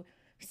to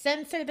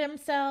censor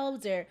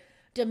themselves or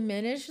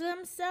diminish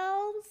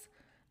themselves.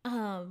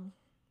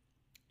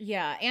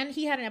 Yeah, and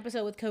he had an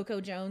episode with Coco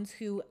Jones,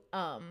 who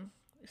some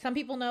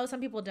people know,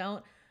 some people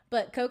don't,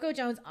 but Coco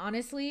Jones,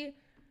 honestly,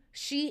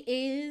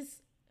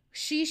 it's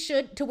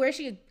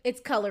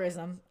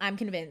colorism, I'm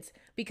convinced,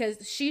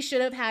 because she should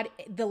have had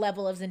the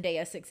level of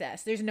Zendaya's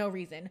success. There's no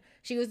reason.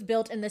 She was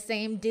built in the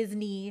same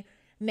Disney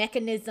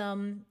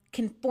mechanism,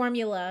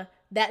 formula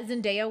that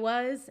Zendaya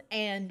was,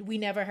 and we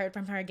never heard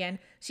from her again.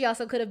 She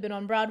also could have been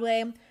on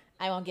Broadway.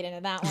 I won't get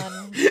into that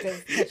one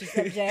because touchy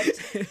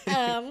subject.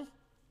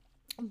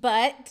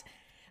 But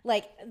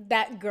like,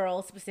 that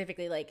girl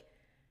specifically, like,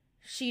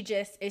 she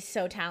just is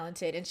so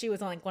talented, and she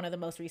was on like one of the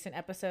most recent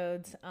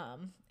episodes.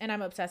 And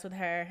I'm obsessed with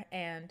her.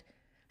 And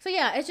so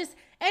yeah, it's just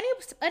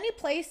any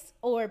place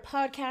or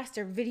podcast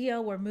or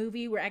video or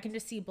movie where I can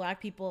just see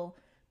Black people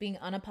being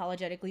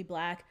unapologetically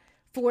Black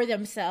for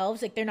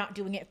themselves. Like, they're not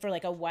doing it for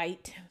like a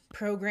white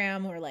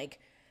program or like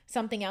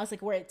something else,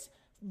 like where it's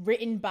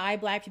written by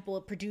Black people,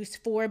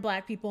 produced for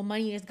Black people,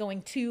 money is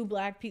going to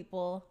Black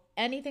people.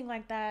 Anything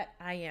like that,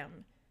 I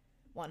am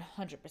 100%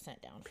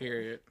 down for.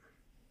 Period.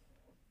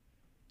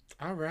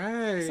 All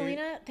right.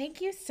 Selena,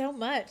 thank you so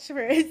much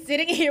for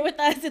sitting here with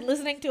us and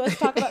listening to us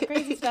talk about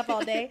crazy stuff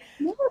all day.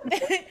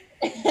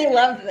 I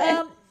love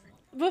that.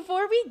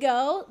 Before we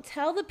go,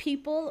 tell the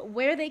people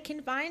where they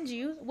can find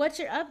you, what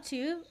you're up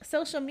to,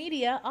 social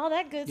media, all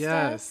that good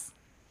stuff.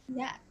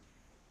 Yeah.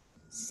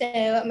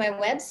 So my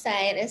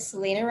website is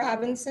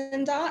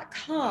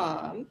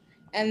selenarobinson.com.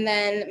 And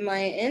then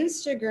my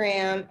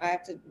Instagram, I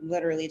have to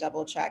literally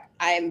double check.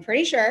 I'm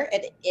pretty sure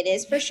it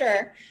is for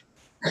sure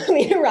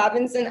Selena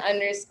Robinson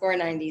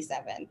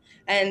 _97.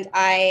 And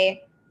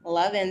I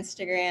love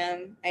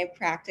Instagram. I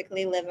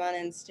practically live on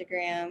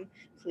Instagram.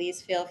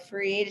 Please feel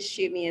free to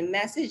shoot me a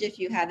message if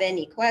you have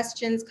any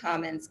questions,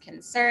 comments,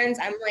 concerns.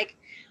 I'm like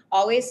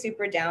always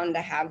super down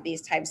to have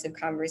these types of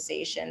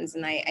conversations.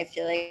 And I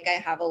feel like I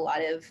have a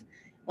lot of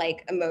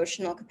like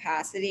emotional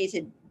capacity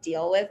to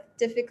deal with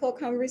difficult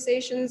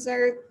conversations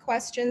or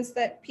questions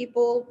that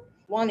people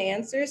want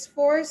answers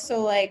for.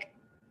 So like,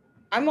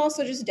 I'm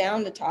also just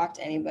down to talk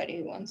to anybody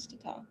who wants to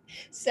talk.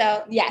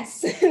 So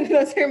yes,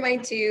 those are my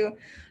two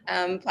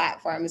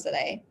platforms that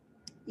I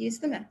use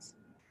the most.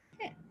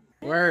 Yeah.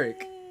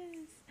 Work.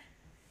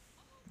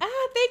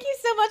 Thank you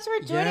so much for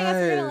joining us.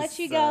 We're going to let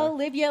you go.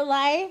 Live your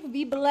life.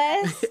 Be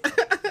blessed.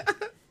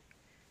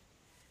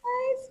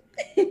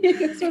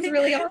 This was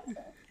really awesome.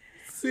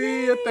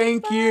 See you.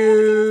 Thank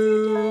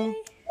you.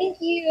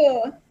 Thank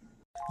you.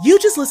 You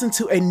just listened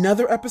to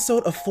another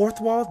episode of Fourth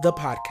Wall, the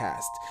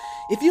podcast.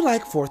 If you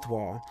like Fourth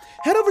Wall,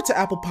 head over to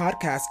Apple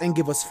Podcasts and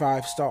give us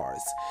 5 stars.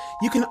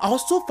 You can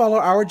also follow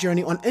our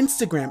journey on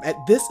Instagram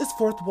at This Is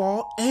Fourth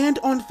Wall and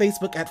on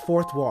Facebook at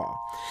Fourth Wall.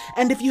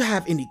 And if you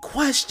have any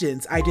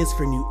questions, ideas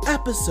for new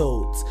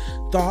episodes,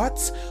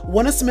 thoughts,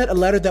 want to submit a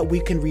letter that we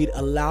can read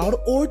aloud,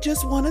 or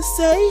just want to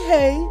say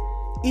hey,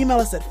 email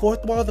us at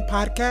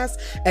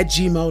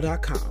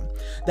fourthwallthepodcast@gmail.com.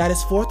 That is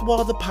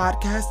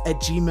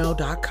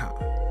fourthwallthepodcast@gmail.com.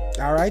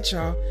 All right,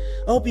 y'all.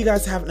 I hope you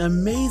guys have an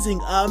amazing,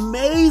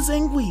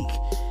 amazing week.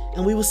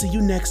 And we will see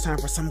you next time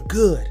for some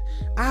good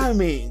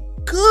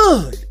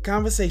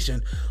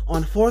conversation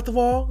on Fourth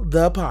Wall,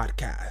 the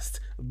podcast.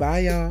 Bye,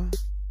 y'all.